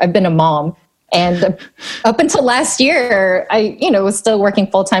Street, I've been a mom. And up until last year, I, was still working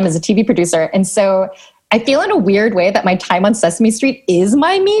full-time as a TV producer. And so I feel in a weird way that my time on Sesame Street is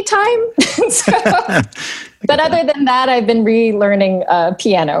my me time. But other than that, I've been relearning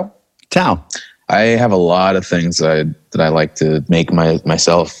piano. Tao. I have a lot of things that I like to make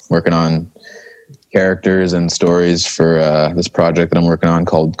myself, working on characters and stories for this project that I'm working on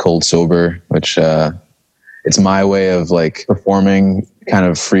called Cold Sober, which it's my way of like performing kind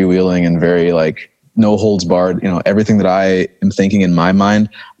of freewheeling and very like no holds barred, everything that I am thinking in my mind,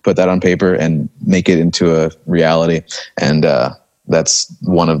 put that on paper and make it into a reality. And that's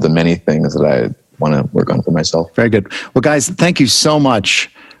one of the many things that I want to work on for myself. Very good. Well, guys, thank you so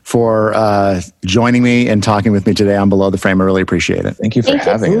much for joining me and talking with me today on Below the Frame. I really appreciate it. Thank you for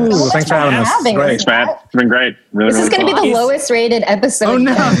having us. Thanks for having us. Thanks, Matt. It's been great. This is going to be the lowest rated episode. Oh,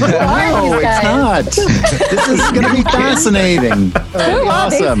 no. No, it's not. This is going to be fascinating.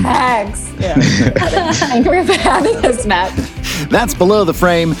 Awesome. Thanks. Yeah. Thank you for having us, Matt. That's Below the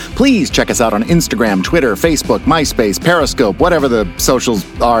Frame. Please check us out on Instagram, Twitter, Facebook, MySpace, Periscope, whatever the socials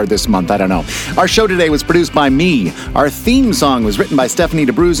are this month. I don't know. Our show today was produced by me. Our theme song was written by Stephanie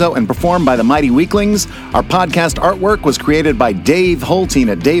DeBruzzo and performed by the Mighty Weaklings. Our podcast artwork was created by Dave Holteen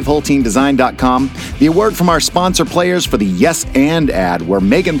at DaveHolteenDesign.com. The award from our sponsor players for the Yes and ad were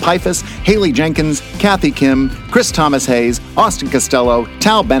Megan Pifus, Haley Jenkins, Kathy Kim, Chris Thomas Hayes, Austin Costello,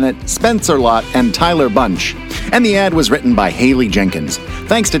 Tal Bennett, Spencer Lott, and Tyler Bunch. And the ad was written by Haley Jenkins.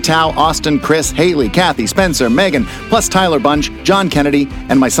 Thanks to Tao, Austin, Chris, Haley, Kathy, Spencer, Megan, plus Tyler Bunch, John Kennedy,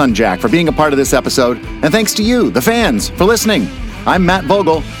 and my son Jack for being a part of this episode. And thanks to you, the fans, for listening. I'm Matt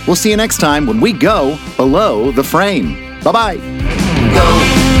Vogel. We'll see you next time when we go Below the Frame. Bye-bye. Go,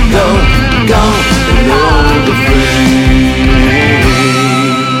 go, go below